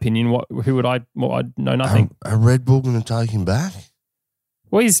my opinion. Who would I know nothing. Are Red Bull going to take him back?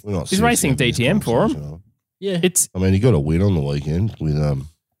 Well, he's racing DTM for him. Yeah. I mean, he got a win on the weekend with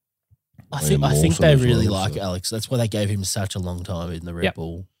I think they really like Alex. That's why they gave him such a long time in the Red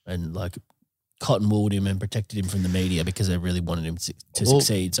Bull and like cottonwooled him and protected him from the media because they really wanted him to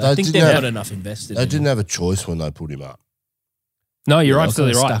succeed. So I think they've got enough invested. They didn't have a choice when they put him up. No, you're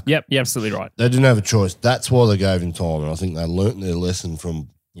absolutely right. Yep, you're absolutely right. They didn't have a choice. That's why they gave him time, and I think they learnt their lesson from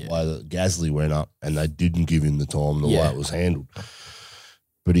the way that Gasly went up, and they didn't give him the time the way it was handled.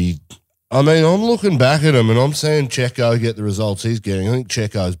 But I'm looking back at him, and I'm seeing Checo get the results he's getting. I think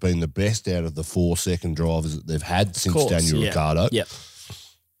Checo's been the best out of the 4 second drivers that they've had since Daniel Ricciardo. Yep.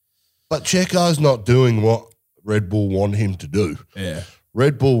 But Checo's not doing what Red Bull want him to do. Yeah.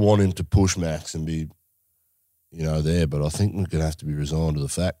 Red Bull want him to push Max and be, there. But I think we're going to have to be resigned to the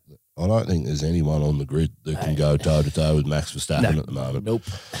fact that I don't think there's anyone on the grid that can go toe-to-toe with Max Verstappen at the moment. Nope.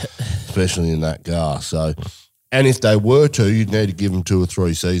 Especially in that car. So, and if they were to, you'd need to give them 2 or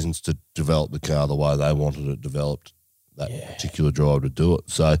 3 seasons to develop the car the way they wanted it developed, that particular driver to do it.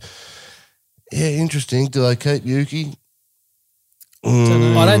 So, interesting. Do they keep Yuki?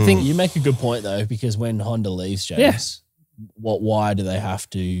 I don't think you make a good point though, because when Honda leaves, James, why do they have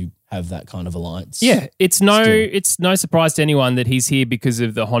to have that kind of alliance? Yeah, it's no surprise to anyone that he's here because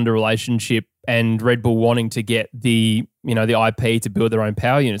of the Honda relationship and Red Bull wanting to get the IP to build their own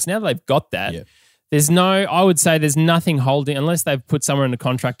power units. Now that they've got that, I would say there's nothing holding, unless they've put somewhere in the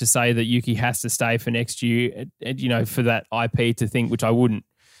contract to say that Yuki has to stay for next year, for that IP to think, which I wouldn't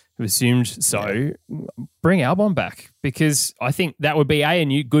have assumed so. Bring Albon back, because I think that would be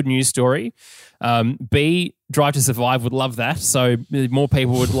a good news story. B, Drive to Survive would love that, so more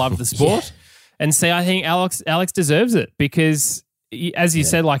people would love the sport. And C, I think Alex deserves it because, as you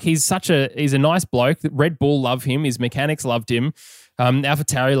said, like he's a nice bloke. Red Bull love him. His mechanics loved him.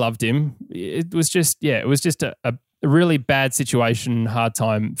 AlphaTauri loved him. It was just a really bad situation, hard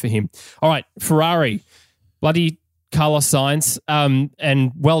time for him. All right, Ferrari, bloody Carlos Sainz,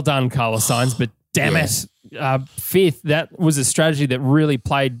 and well done, Carlos Sainz, but damn it, fifth. That was a strategy that really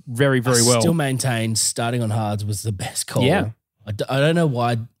played very, very well. Still maintained starting on hards was the best call. Yeah. I don't know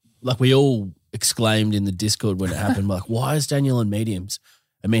why, like we all exclaimed in the Discord when it happened, like, why is Daniel on mediums?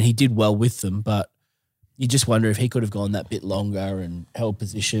 I mean, he did well with them, but you just wonder if he could have gone that bit longer and held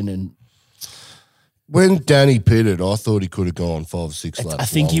position. And when Danny pitted, I thought he could have gone 5 or 6 laps. I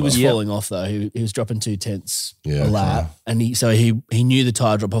think longer. he was falling off though. He was dropping 2/10 a lap, and he knew the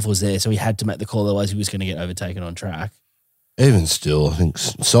tyre drop off was there, so he had to make the call. Otherwise, he was going to get overtaken on track. Even still, I think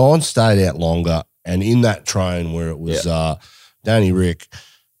Sainz stayed out longer, and in that train where it was Danny Rick,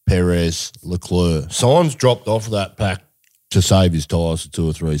 Perez, Leclerc, Sainz dropped off that pack to save his tyres for 2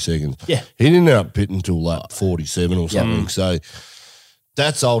 or 3 seconds. Yeah, he didn't end up pitting until lap 47 or something. So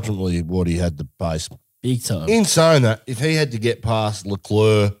that's ultimately what he had to pace. Big time. In saying that, if he had to get past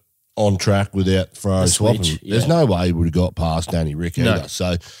Leclerc on track without Ferrari swapping, there's no way he would have got past Danny Rick either.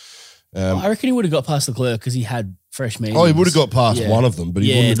 So I reckon he would have got past Leclerc because he had fresh mediums. Oh, he would have got past one of them, but he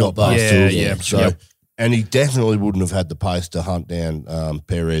wouldn't have got past 2 of them. So, and he definitely wouldn't have had the pace to hunt down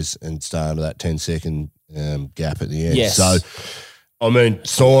Perez and stay under that 10-second gap at the end. Yes. So, I mean,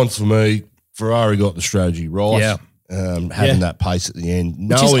 Sainz for me, Ferrari got the strategy right. Yeah. Having that pace at the end.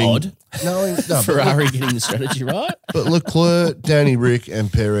 Which is odd. No, Ferrari getting the strategy right. But Leclerc, Danny Rick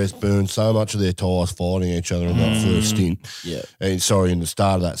and Perez burned so much of their tyres fighting each other in that first stint. Yeah. And in the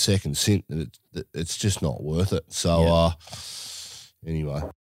start of that second stint, it's just not worth it. So, anyway.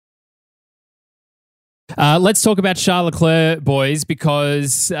 Let's talk about Charles Leclerc, boys,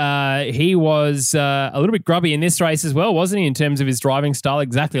 because he was a little bit grubby in this race as well, wasn't he, in terms of his driving style,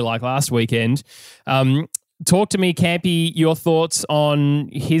 exactly like last weekend. Talk to me, Campy, your thoughts on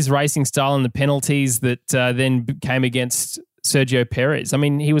his racing style and the penalties that then came against Sergio Perez. I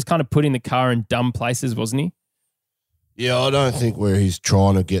mean, he was kind of putting the car in dumb places, wasn't he? Yeah, I don't think where he's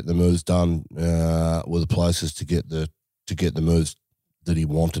trying to get the moves done were the places to get the moves that he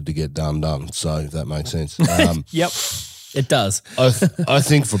wanted to get done. So if that makes sense. Yep, it does. I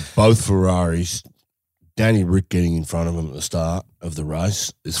think for both Ferraris, Danny Rick getting in front of him at the start of the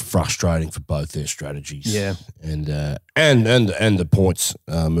race is frustrating for both their strategies. Yeah, and the points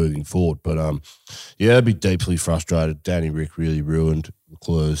moving forward. But I'd be deeply frustrated. Danny Rick really ruined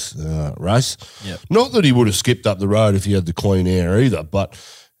Leclerc's race. Yep. Not that he would have skipped up the road if he had the clean air either, but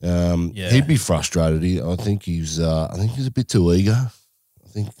he'd be frustrated. I think he's a bit too eager. I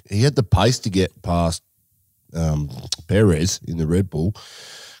think he had the pace to get past Perez in the Red Bull,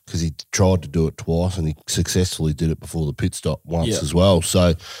 because he tried to do it twice and he successfully did it before the pit stop once Yeah. as well.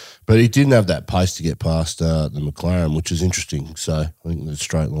 So, but he didn't have that pace to get past the McLaren, which is interesting. So I think the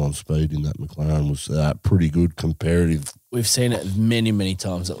straight line speed in that McLaren was pretty good comparative. We've seen it many, many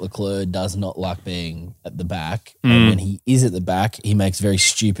times that Leclerc does not like being at the back. And when he is at the back, he makes very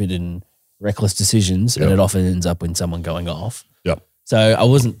stupid and reckless decisions, and it often ends up with someone going off. Yep. So I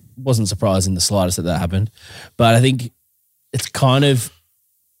wasn't surprised in the slightest that happened. But I think it's kind of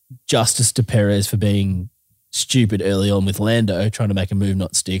justice to Perez for being stupid early on with Lando, trying to make a move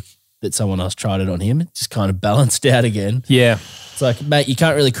not stick, that someone else tried it on him. It just kind of balanced out again. Yeah. It's like, mate, you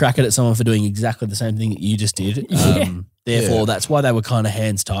can't really crack it at someone for doing exactly the same thing that you just did. Therefore, that's why they were kind of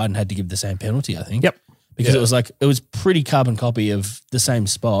hands tied and had to give the same penalty, I think. Yep. Because it was pretty carbon copy of the same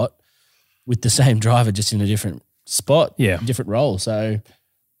spot with the same driver, just in a different spot, different role. So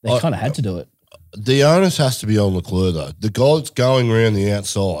they kind of had to do it. The onus has to be on Leclerc, though. The guy that's going around the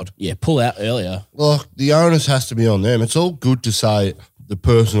outside. Yeah, pull out earlier. Well, the onus has to be on them. It's all good to say the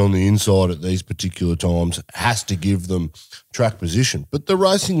person on the inside at these particular times has to give them track position. But the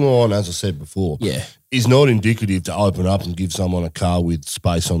racing line, as I said before, is not indicative to open up and give someone a car with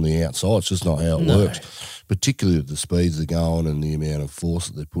space on the outside. It's just not how it works, particularly with the speeds they're going and the amount of force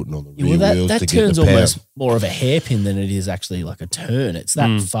that they're putting on the rear wheels that to get turns the power. almost more of a hairpin than it is actually like a turn. It's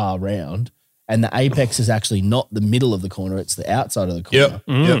that far round. And the apex is actually not the middle of the corner; it's the outside of the corner.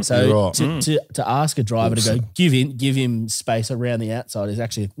 Yep. So You're right. to ask a driver to go give him space around the outside is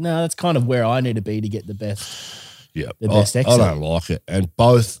actually that's kind of where I need to be to get the best. Yeah, the best I exit. don't like it. And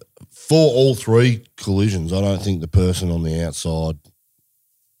for all three collisions, I don't think the person on the outside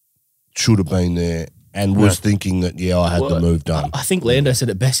should have been there and was thinking that I had the move done. I think Lando said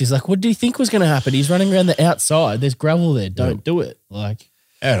it best. He's like, "What do you think was going to happen? He's running around the outside. There's gravel there. Don't do it." Like.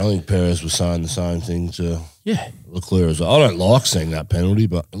 And I think Perez was saying the same thing to Leclerc as well. I don't like seeing that penalty,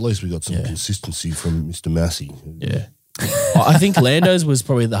 but at least we got some consistency from Mr. Massey. Yeah. I think Lando's was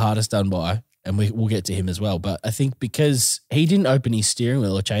probably the hardest done by, and we'll get to him as well. But I think because he didn't open his steering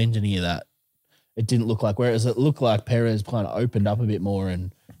wheel or change any of that, it didn't look like, whereas it looked like Perez kind of opened up a bit more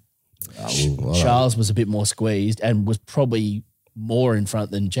and Charles was a bit more squeezed and was probably more in front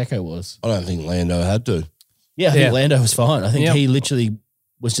than Checo was. I don't think Lando had to. Yeah, I think Lando was fine. I think he literally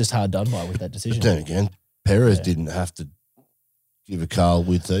was just hard done by with that decision. But then again, Perez didn't have to give a car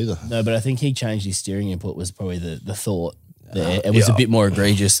width either. No, but I think he changed his steering input was probably the thought there. It was a bit more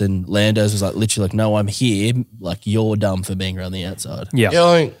egregious than Lando's was like literally like, no, I'm here. Like you're dumb for being around the outside. Yeah.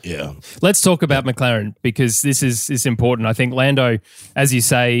 Let's talk about McLaren because this is important. I think Lando, as you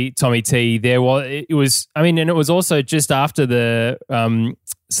say, Tommy T, and it was also just after the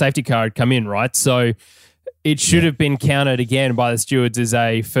safety car had come in, right? So it should have been counted again by the stewards as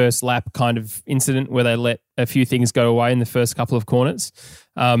a first lap kind of incident where they let a few things go away in the first couple of corners.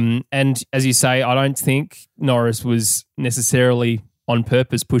 And as you say, I don't think Norris was necessarily on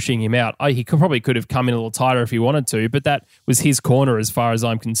purpose pushing him out. He probably could have come in a little tighter if he wanted to, but that was his corner as far as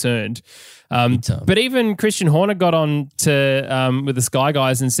I'm concerned. But even Christian Horner got on to with the Sky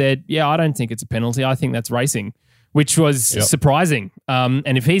guys and said, I don't think it's a penalty. I think that's racing, which was surprising.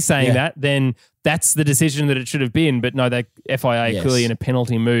 And if he's saying that, then that's the decision that it should have been. But no, they FIA clearly in a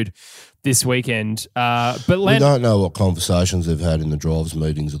penalty mood this weekend. But we don't know what conversations they've had in the drivers'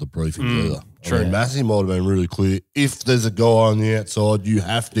 meetings or the briefings either. True. I mean, Massey might have been really clear. If there's a guy on the outside, you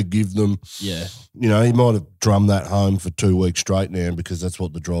have to give them. Yeah. He might have drummed that home for 2 weeks straight now because that's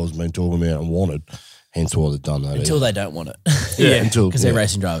what the drivers have been talking about and wanted. Hence why they've done that. Until they don't want it. Because they're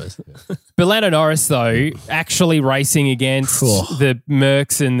racing drivers. But Lando Norris, though, actually racing against the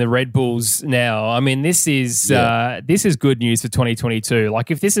Mercs and the Red Bulls now. I mean, this is good news for 2022. Like,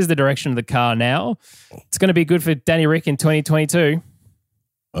 if this is the direction of the car now, it's going to be good for Danny Rick in 2022.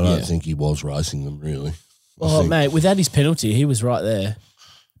 I don't think he was racing them, really. Well, mate, without his penalty, he was right there.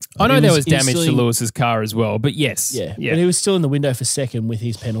 I know there was damage to Lewis's car as well, but yes. Yeah. But he was still in the window for second with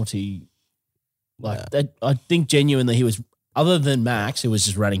his penalty. That, I think genuinely he was, other than Max, who was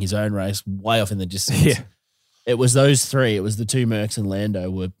just running his own race way off in the distance. Yeah. It was those three. It was the two Mercs and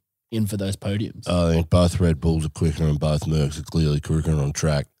Lando were in for those podiums. I think both Red Bulls are quicker and both Mercs are clearly quicker on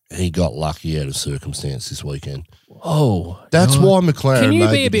track. He got lucky out of circumstance this weekend. Oh. That's why McLaren Can you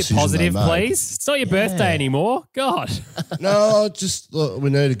made be a the bit positive, they made. please? It's not your birthday anymore. God. No, just look, we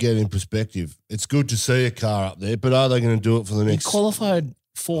need to get in perspective. It's good to see a car up there, but are they going to do it for the next... He qualified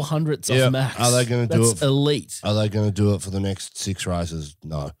 400ths off Max. Are they going to do it? That's elite. Are they going to do it for the next 6 races?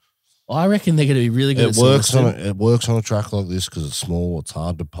 No. I reckon they're going to be really good. It works on a track like this because it's small, it's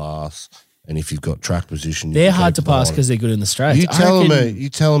hard to pass, and if you've got track position, they're hard to pass because they're good in the straights. You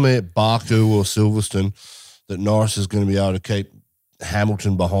telling me at Baku or Silverstone that Norris is going to be able to keep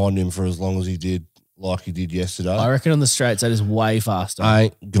Hamilton behind him for as long as he did, like he did yesterday. I reckon on the straights that is way faster.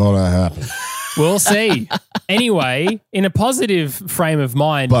 Ain't gonna happen. We'll see. Anyway, in a positive frame of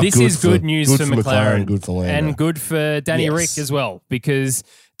mind, But this good is good news good for for McLaren. good for Lando. And good for Danny Yes. Rick as well, because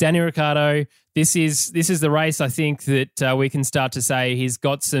Danny Ricciardo, this is the race I think that we can start to say he's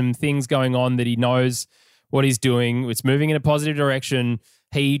got some things going on that he knows what he's doing. It's moving in a positive direction.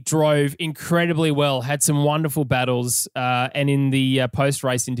 He drove incredibly well, had some wonderful battles, and in the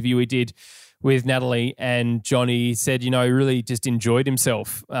post-race interview we did with Natalie and Johnny, said, he really just enjoyed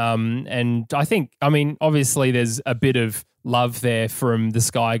himself. And I think, obviously there's a bit of love there from the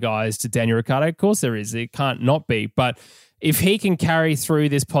Sky guys to Daniel Ricciardo. Of course there is. It can't not be. But if he can carry through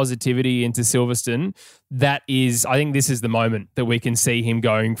this positivity into Silverstone, I think this is the moment that we can see him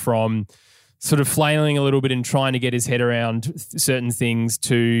going from sort of flailing a little bit and trying to get his head around certain things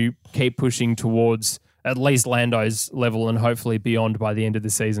to keep pushing towards at least Lando's level and hopefully beyond by the end of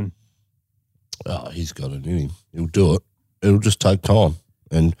the season. Oh, he's got it in him. He'll do it. It'll just take time.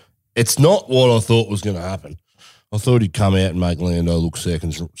 And it's not what I thought was going to happen. I thought he'd come out and make Lando look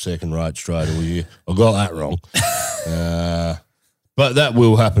second rate straight all year. I got that wrong. But that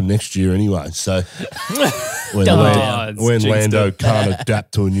will happen next year anyway. So when Lando can't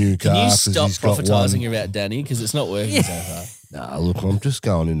adapt to a new car, Can you 'cause stop he's got prophetising one. about Danny? Because it's not working so far. Nah, look, I'm just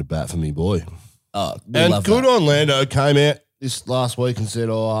going into bat for me boy. Oh, we And love good that. on Lando. Came out this last week and said,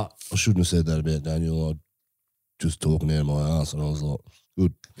 I shouldn't have said that about Daniel. I just talking out of my ass. And I was like,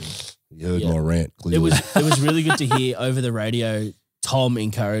 good. You heard my rant clearly. It was really good to hear over the radio Tom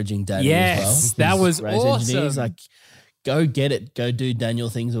encouraging Daniel as well. Yes, that was Race awesome. engineers, like, go get it. Go do Daniel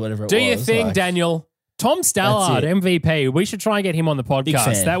things or whatever it Do was. your thing, like, Daniel. Tom Stallard, That's it. MVP. We should try and get him on the podcast.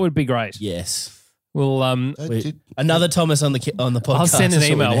 fan. That would be great. Yes. We'll Another Thomas on the podcast. I'll send an That's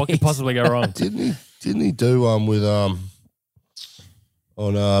what we email. What need. could possibly go wrong? Didn't he do one with on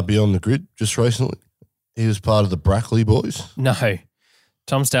Beyond the Grid just recently? He was part of the Brackley boys. No.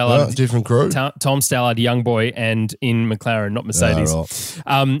 Tom No, Stallard, different crew. Tom Stallard, young boy, and in McLaren, not Mercedes.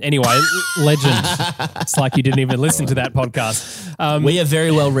 Right. Anyway, legend. It's like you didn't even listen to that podcast. We are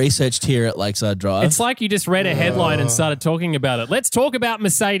very well researched here at Lakeside Drive. It's like you just read a headline and started talking about it. Let's talk about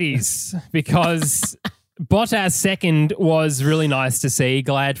Mercedes because Bottas second was really nice to see.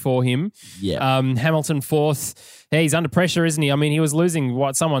 Glad for him. Yeah. Hamilton fourth. Yeah, he's under pressure, isn't he? I mean, he was losing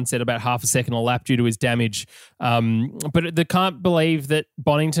what someone said about half a second a lap due to his damage. But they can't believe that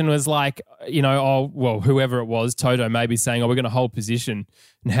Bonington was like, whoever it was, Toto maybe saying, we're going to hold position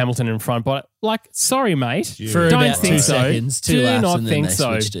and Hamilton in front. But like, sorry, mate. For Don't about think 2 so. seconds, 2 Do laps, not and then think they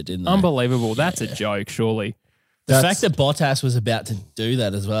so. switched it, didn't they? Unbelievable. That's a joke, surely. The fact that Bottas was about to do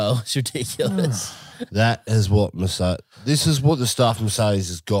that as well is ridiculous. That is what this is what the staff Mercedes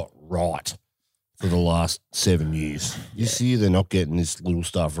has got right for the last 7 years. This year they're not getting this little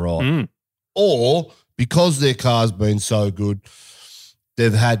stuff right. Or because their car's been so good,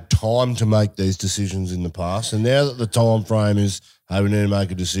 they've had time to make these decisions in the past. And now that the time frame is, hey, we need to make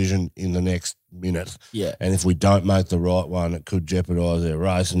a decision in the next minute. Yeah. And if we don't make the right one, it could jeopardise our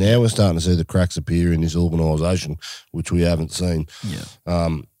race. And now we're starting to see the cracks appear in this organisation, which we haven't seen. Yeah.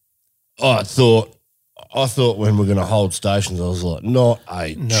 I thought when we're going to hold stations, I was like, not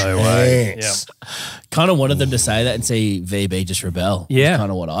a No way. chance. Kind of wanted them to say that and see VB just rebel. Yeah. That's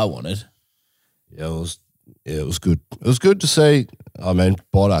kind of what I wanted. Yeah, it was good. It was good to see. I mean,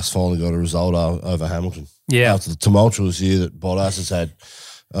 Bottas finally got a result over Hamilton. Yeah. After the tumultuous year that Bottas has had.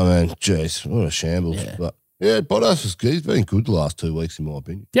 I mean, geez, what a shambles. Yeah. But yeah, Bottas was good. He's been good the last 2 weeks, in my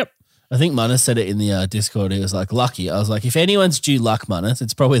opinion. Yep. I think Munnis said it in the Discord. He was like, lucky. I was like, if anyone's due luck, Munnis,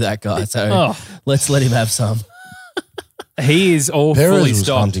 it's probably that guy. So let's let him have some. He is all Perez fully was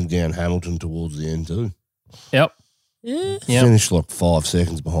stopped. hunting down Hamilton towards the end too. Yep. Yeah. Yep. Finished like 5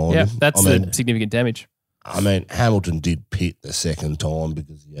 seconds behind Yep. him. That's I the mean, significant damage. Hamilton did pit the second time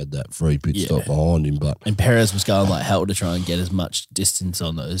because he had that free pit Yeah. stop behind him. But And Perez was going like hell to try and get as much distance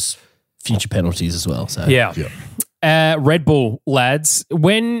on those future penalties as well. So Yeah. Red Bull, lads.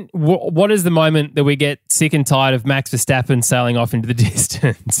 What is the moment that we get sick and tired of Max Verstappen sailing off into the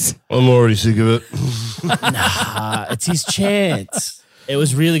distance? I'm already sick of it. it's his chance. It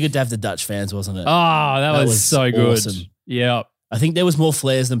was really good to have the Dutch fans, wasn't it? Oh, that was so good. awesome. Yeah. I think there was more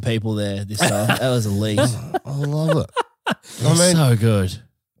flares than people there this time. That was elite. I love it. I mean, so good.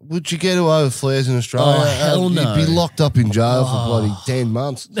 Would you get away with flares in Australia? Oh, hell no. You'd be locked up in jail for bloody 10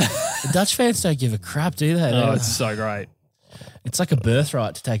 months. The Dutch fans don't give a crap, do they? Oh, it's so great. It's like a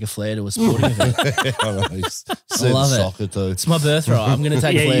birthright to take a flare to a sporting event. I know, he's said love it. soccer too. It's my birthright. I'm going to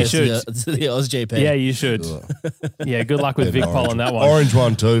take Yeah, you flares to the AusGP. Yeah, you should. Yeah, good luck with Vic Pol on that one. Orange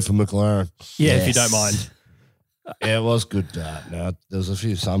one too for McLaren. Yeah, if you Yes. don't mind. Yeah, it was good dart. Now there was a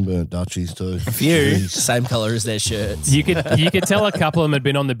few sunburnt Dutchies too. A few. Same colour as their shirts. You could tell a couple of them had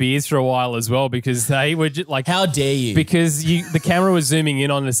been on the beers for a while as well because they were just like, how dare you? Because the camera was zooming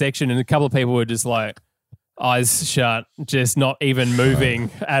in on the section and a couple of people were just like eyes shut, just not even moving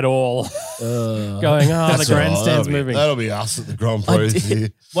at all. Going, the grandstand's moving. That'll be us at the Grand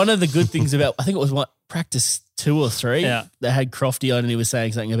Prix. One of the good things about, I think it was practice 2 or 3 that had Crofty on, and he was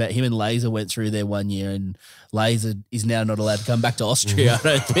saying something about him and Laser went through there one year, and Laser is now not allowed to come back to Austria, I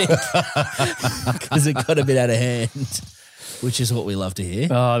don't think, because it got a bit out of hand, which is what we love to hear.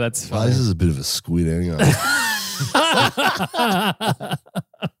 Oh, that's funny. Laser's a bit of a squid anyway.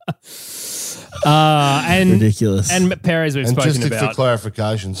 And ridiculous. And Perez we've spoken just about. For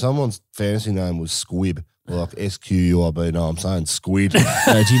clarification, someone's fantasy name was Squib. Like SQUIB. No, I'm saying squid. Do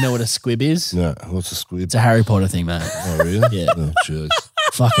you know what a squib is? No, what's a squib? It's a Harry Potter thing, mate. Oh, really? Yeah. Oh, jeez.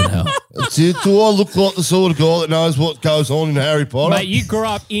 Fucking hell. That's it. Do I look like the sort of guy that knows what goes on in Harry Potter? Mate, you grew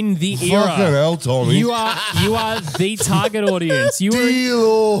up in the era. Fucking hell, Tommy. You are the target audience. You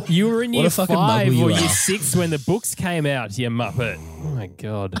were in What year a fucking 5 muggle you or are. year 6 when the books came out, you muppet. Oh my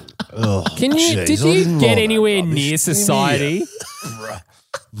god. Oh, Did jeez, I you didn't get like that anywhere rubbish. near society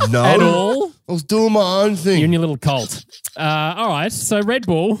No. at all? I was doing my own thing. You're in your little cult. All right, so Red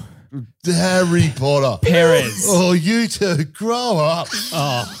Bull, Harry Potter. Perez. Oh, you two, grow up.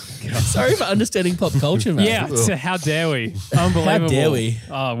 Oh, Sorry for understanding pop culture, mate. yeah, so how dare we? Unbelievable. How dare we?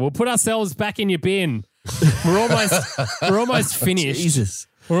 Oh, we'll put ourselves back in your bin. We're almost finished. Jesus.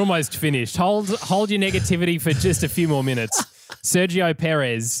 We're almost finished. Hold your negativity for just a few more minutes. Sergio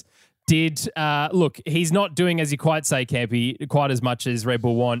Perez did look. He's not doing, as you quite say, Campy, quite as much as Red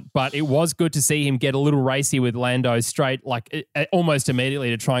Bull want, but it was good to see him get a little racy with Lando straight, like almost immediately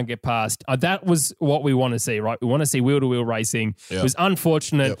to try and get past. That was what we want to see, right? We want to see wheel-to-wheel racing. Yep. It was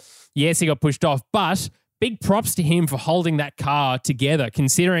unfortunate. Yep. Yes, he got pushed off, but big props to him for holding that car together,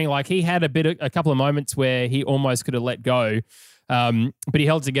 considering like he had a couple of moments where he almost could have let go. But he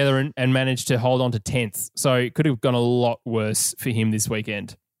held together and managed to hold on to 10th. So it could have gone a lot worse for him this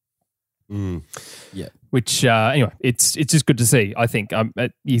weekend. Yeah. Which, anyway, it's just good to see, I think.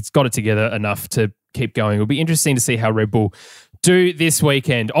 He's got it together enough to keep going. It'll be interesting to see how Red Bull do this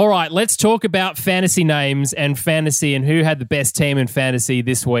weekend. All right, let's talk about fantasy names and fantasy and who had the best team in fantasy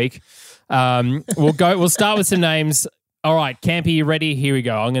this week. We'll start with some names. All right, Campy, you ready? Here we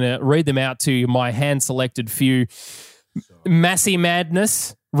go. I'm going to read them out to you, my hand-selected few. Massey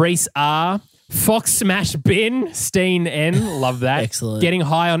Madness, Reese R, Fox Smash Bin, Steen N, love that. Excellent. Getting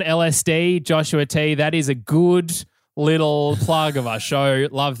high on LSD, Joshua T, that is a good little plug of our show.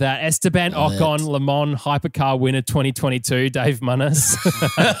 Love that. Esteban Ocon, Le Mans Hypercar winner 2022, Dave Munnis.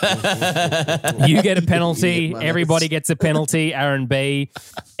 You get a penalty. Everybody gets a penalty, Aaron B.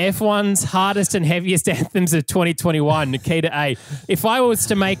 F1's hardest and heaviest anthems of 2021, Nikita A. If I was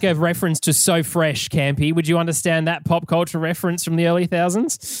to make a reference to So Fresh, Campy, would you understand that pop culture reference from the early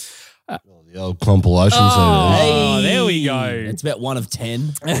thousands? The old compilation Oh, there we go. It's about 1 of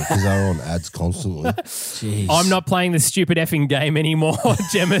 10. because they're on ads constantly. Jeez. I'm not playing the stupid effing game anymore,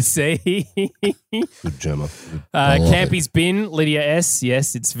 Gemma C. Good Gemma. I like Campy's Bin, Lydia S.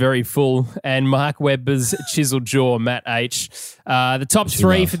 Yes, it's very full. And Mark Webber's Chiseled Jaw, Matt H. The top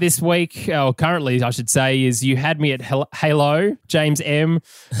 3 for this week, or currently I should say, is You Had Me at Halo, James M,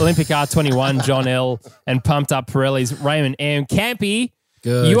 Olympic R21, John L, and Pumped Up Pirelli's Raymond M. Campy,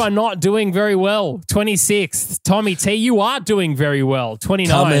 Good. you are not doing very well. 26th. Tommy T, you are doing very well. 29th.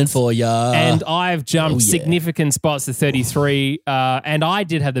 Coming for ya. And I've jumped significant spots to 33. And I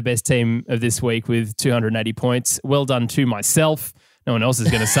did have the best team of this week with 280 points. Well done to myself. No one else is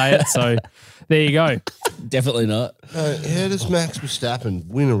going to say it. So there you go. Definitely not. How does Max Verstappen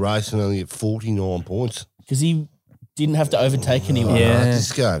win a race and only get 49 points? Because he didn't have to overtake anyone. Yeah.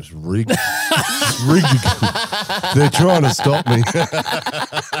 This game's rigged. It's rigged. They're trying to stop me.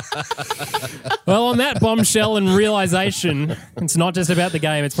 Well, on that bombshell and realization, it's not just about the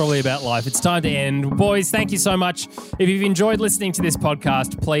game, it's probably about life. It's time to end. Boys, thank you so much. If you've enjoyed listening to this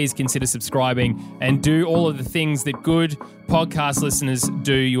podcast, please consider subscribing and do all of the things that good podcast listeners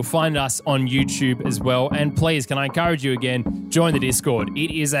do. You'll find us on YouTube as well. And please, can I encourage you again, join the Discord.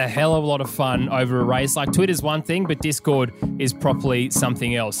 It is a hell of a lot of fun over a race. Like Twitter's one thing, but Discord is properly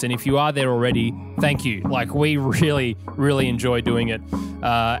something else. And if you are there already, thank you. Like we really, really enjoy doing it.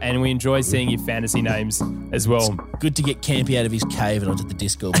 And we enjoy seeing your fantasy names as well. Good to get Campy out of his cave and onto the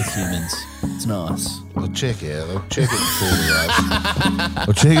Discord with humans. It's nice. I'll check it before the race. I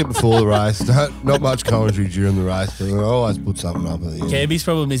I'll check it before the race. Not much commentary during the race, but I always put something up at the end. Campy's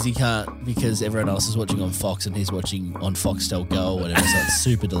problem is he can't because everyone else is watching on Fox and he's watching on Foxtel Go or whatever, so it's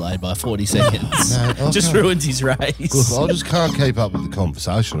super delayed by 40 seconds. Just ruins his race. Look, I just can't keep up with the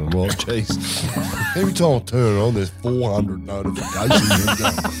conversation. I'm like, jeez. Every time I turn it on, there's 400 notifications.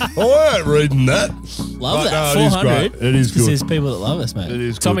 I ain't reading that. Love But that. no, it is 400. great. It is Because good. there's people that love us, mate. It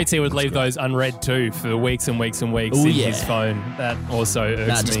is good. Tommy T would leave those unread too for weeks and weeks and weeks Ooh, in yeah. his phone. That also irks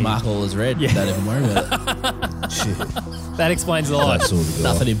Nah, just me. mark all as red. Yeah. Don't even worry about it. Shit. That explains a lot. That sort of guy.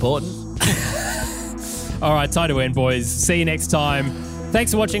 Nothing important. All right, time to end, boys. See you next time.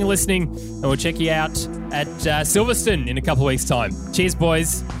 Thanks for watching and listening, and we'll check you out at Silverstone in a couple of weeks' time. Cheers,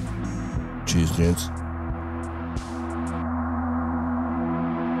 boys. Cheers, gents.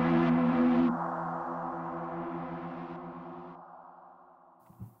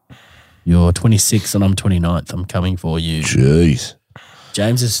 You're 26th and I'm 29th. I'm coming for you. Jeez.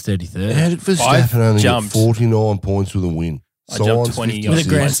 James is 33rd. How did I've Verstappen only get jumped. 49 points with a win? I jumped Sainz 20 With a 56.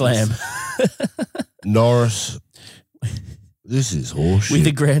 Grand Slam. Norris. This is horseshit. With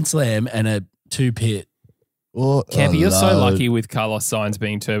a Grand Slam and a 2-pit. What a Campy, you're so load. lucky with Carlos Sainz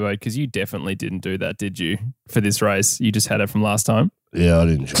being turboed because you definitely didn't do that, did you, for this race? You just had it from last time. Yeah, I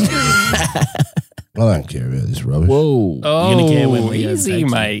didn't show it. I don't care about this rubbish. Whoa. Oh, You're going to care when we easy, overtake you.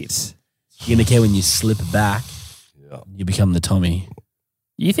 mate. You're going to care when you slip back. Yeah. You become the Tommy.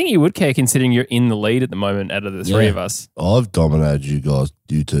 You think you would care considering you're in the lead at the moment out of the three Yeah. of us? I've dominated you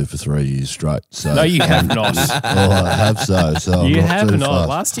two for 3 years straight. So. No, you have not. Well, I have so I'm You not have too not. fast.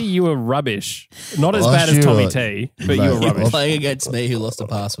 Last year you were rubbish. Not as Last bad as year, Tommy I- T, but Mate, you were I- rubbish. Playing against me who lost a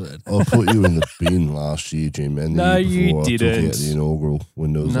password. I put you in the bin last year, Jim, and the No, year you before I took didn't. out the inaugural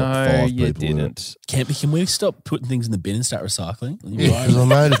when there was like No, 5 you people in it. didn't. Can we stop putting things in the bin and start recycling? Yeah, because I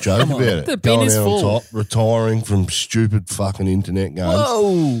made a joke Come about on. it. The bin Going is out full. on top, retiring from stupid fucking internet games,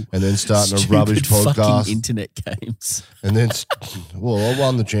 Whoa. and then starting Stupid a rubbish podcast. fucking internet games. And then, well, I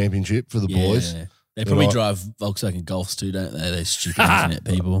won the championship for the boys. They probably Right. drive Volkswagen Golfs too, don't they? Those stupid internet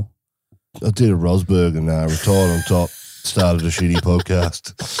people. I did a Rosberg and retired on top. Started a shitty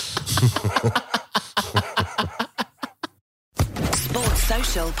podcast. Sports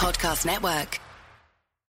Social Podcast Network.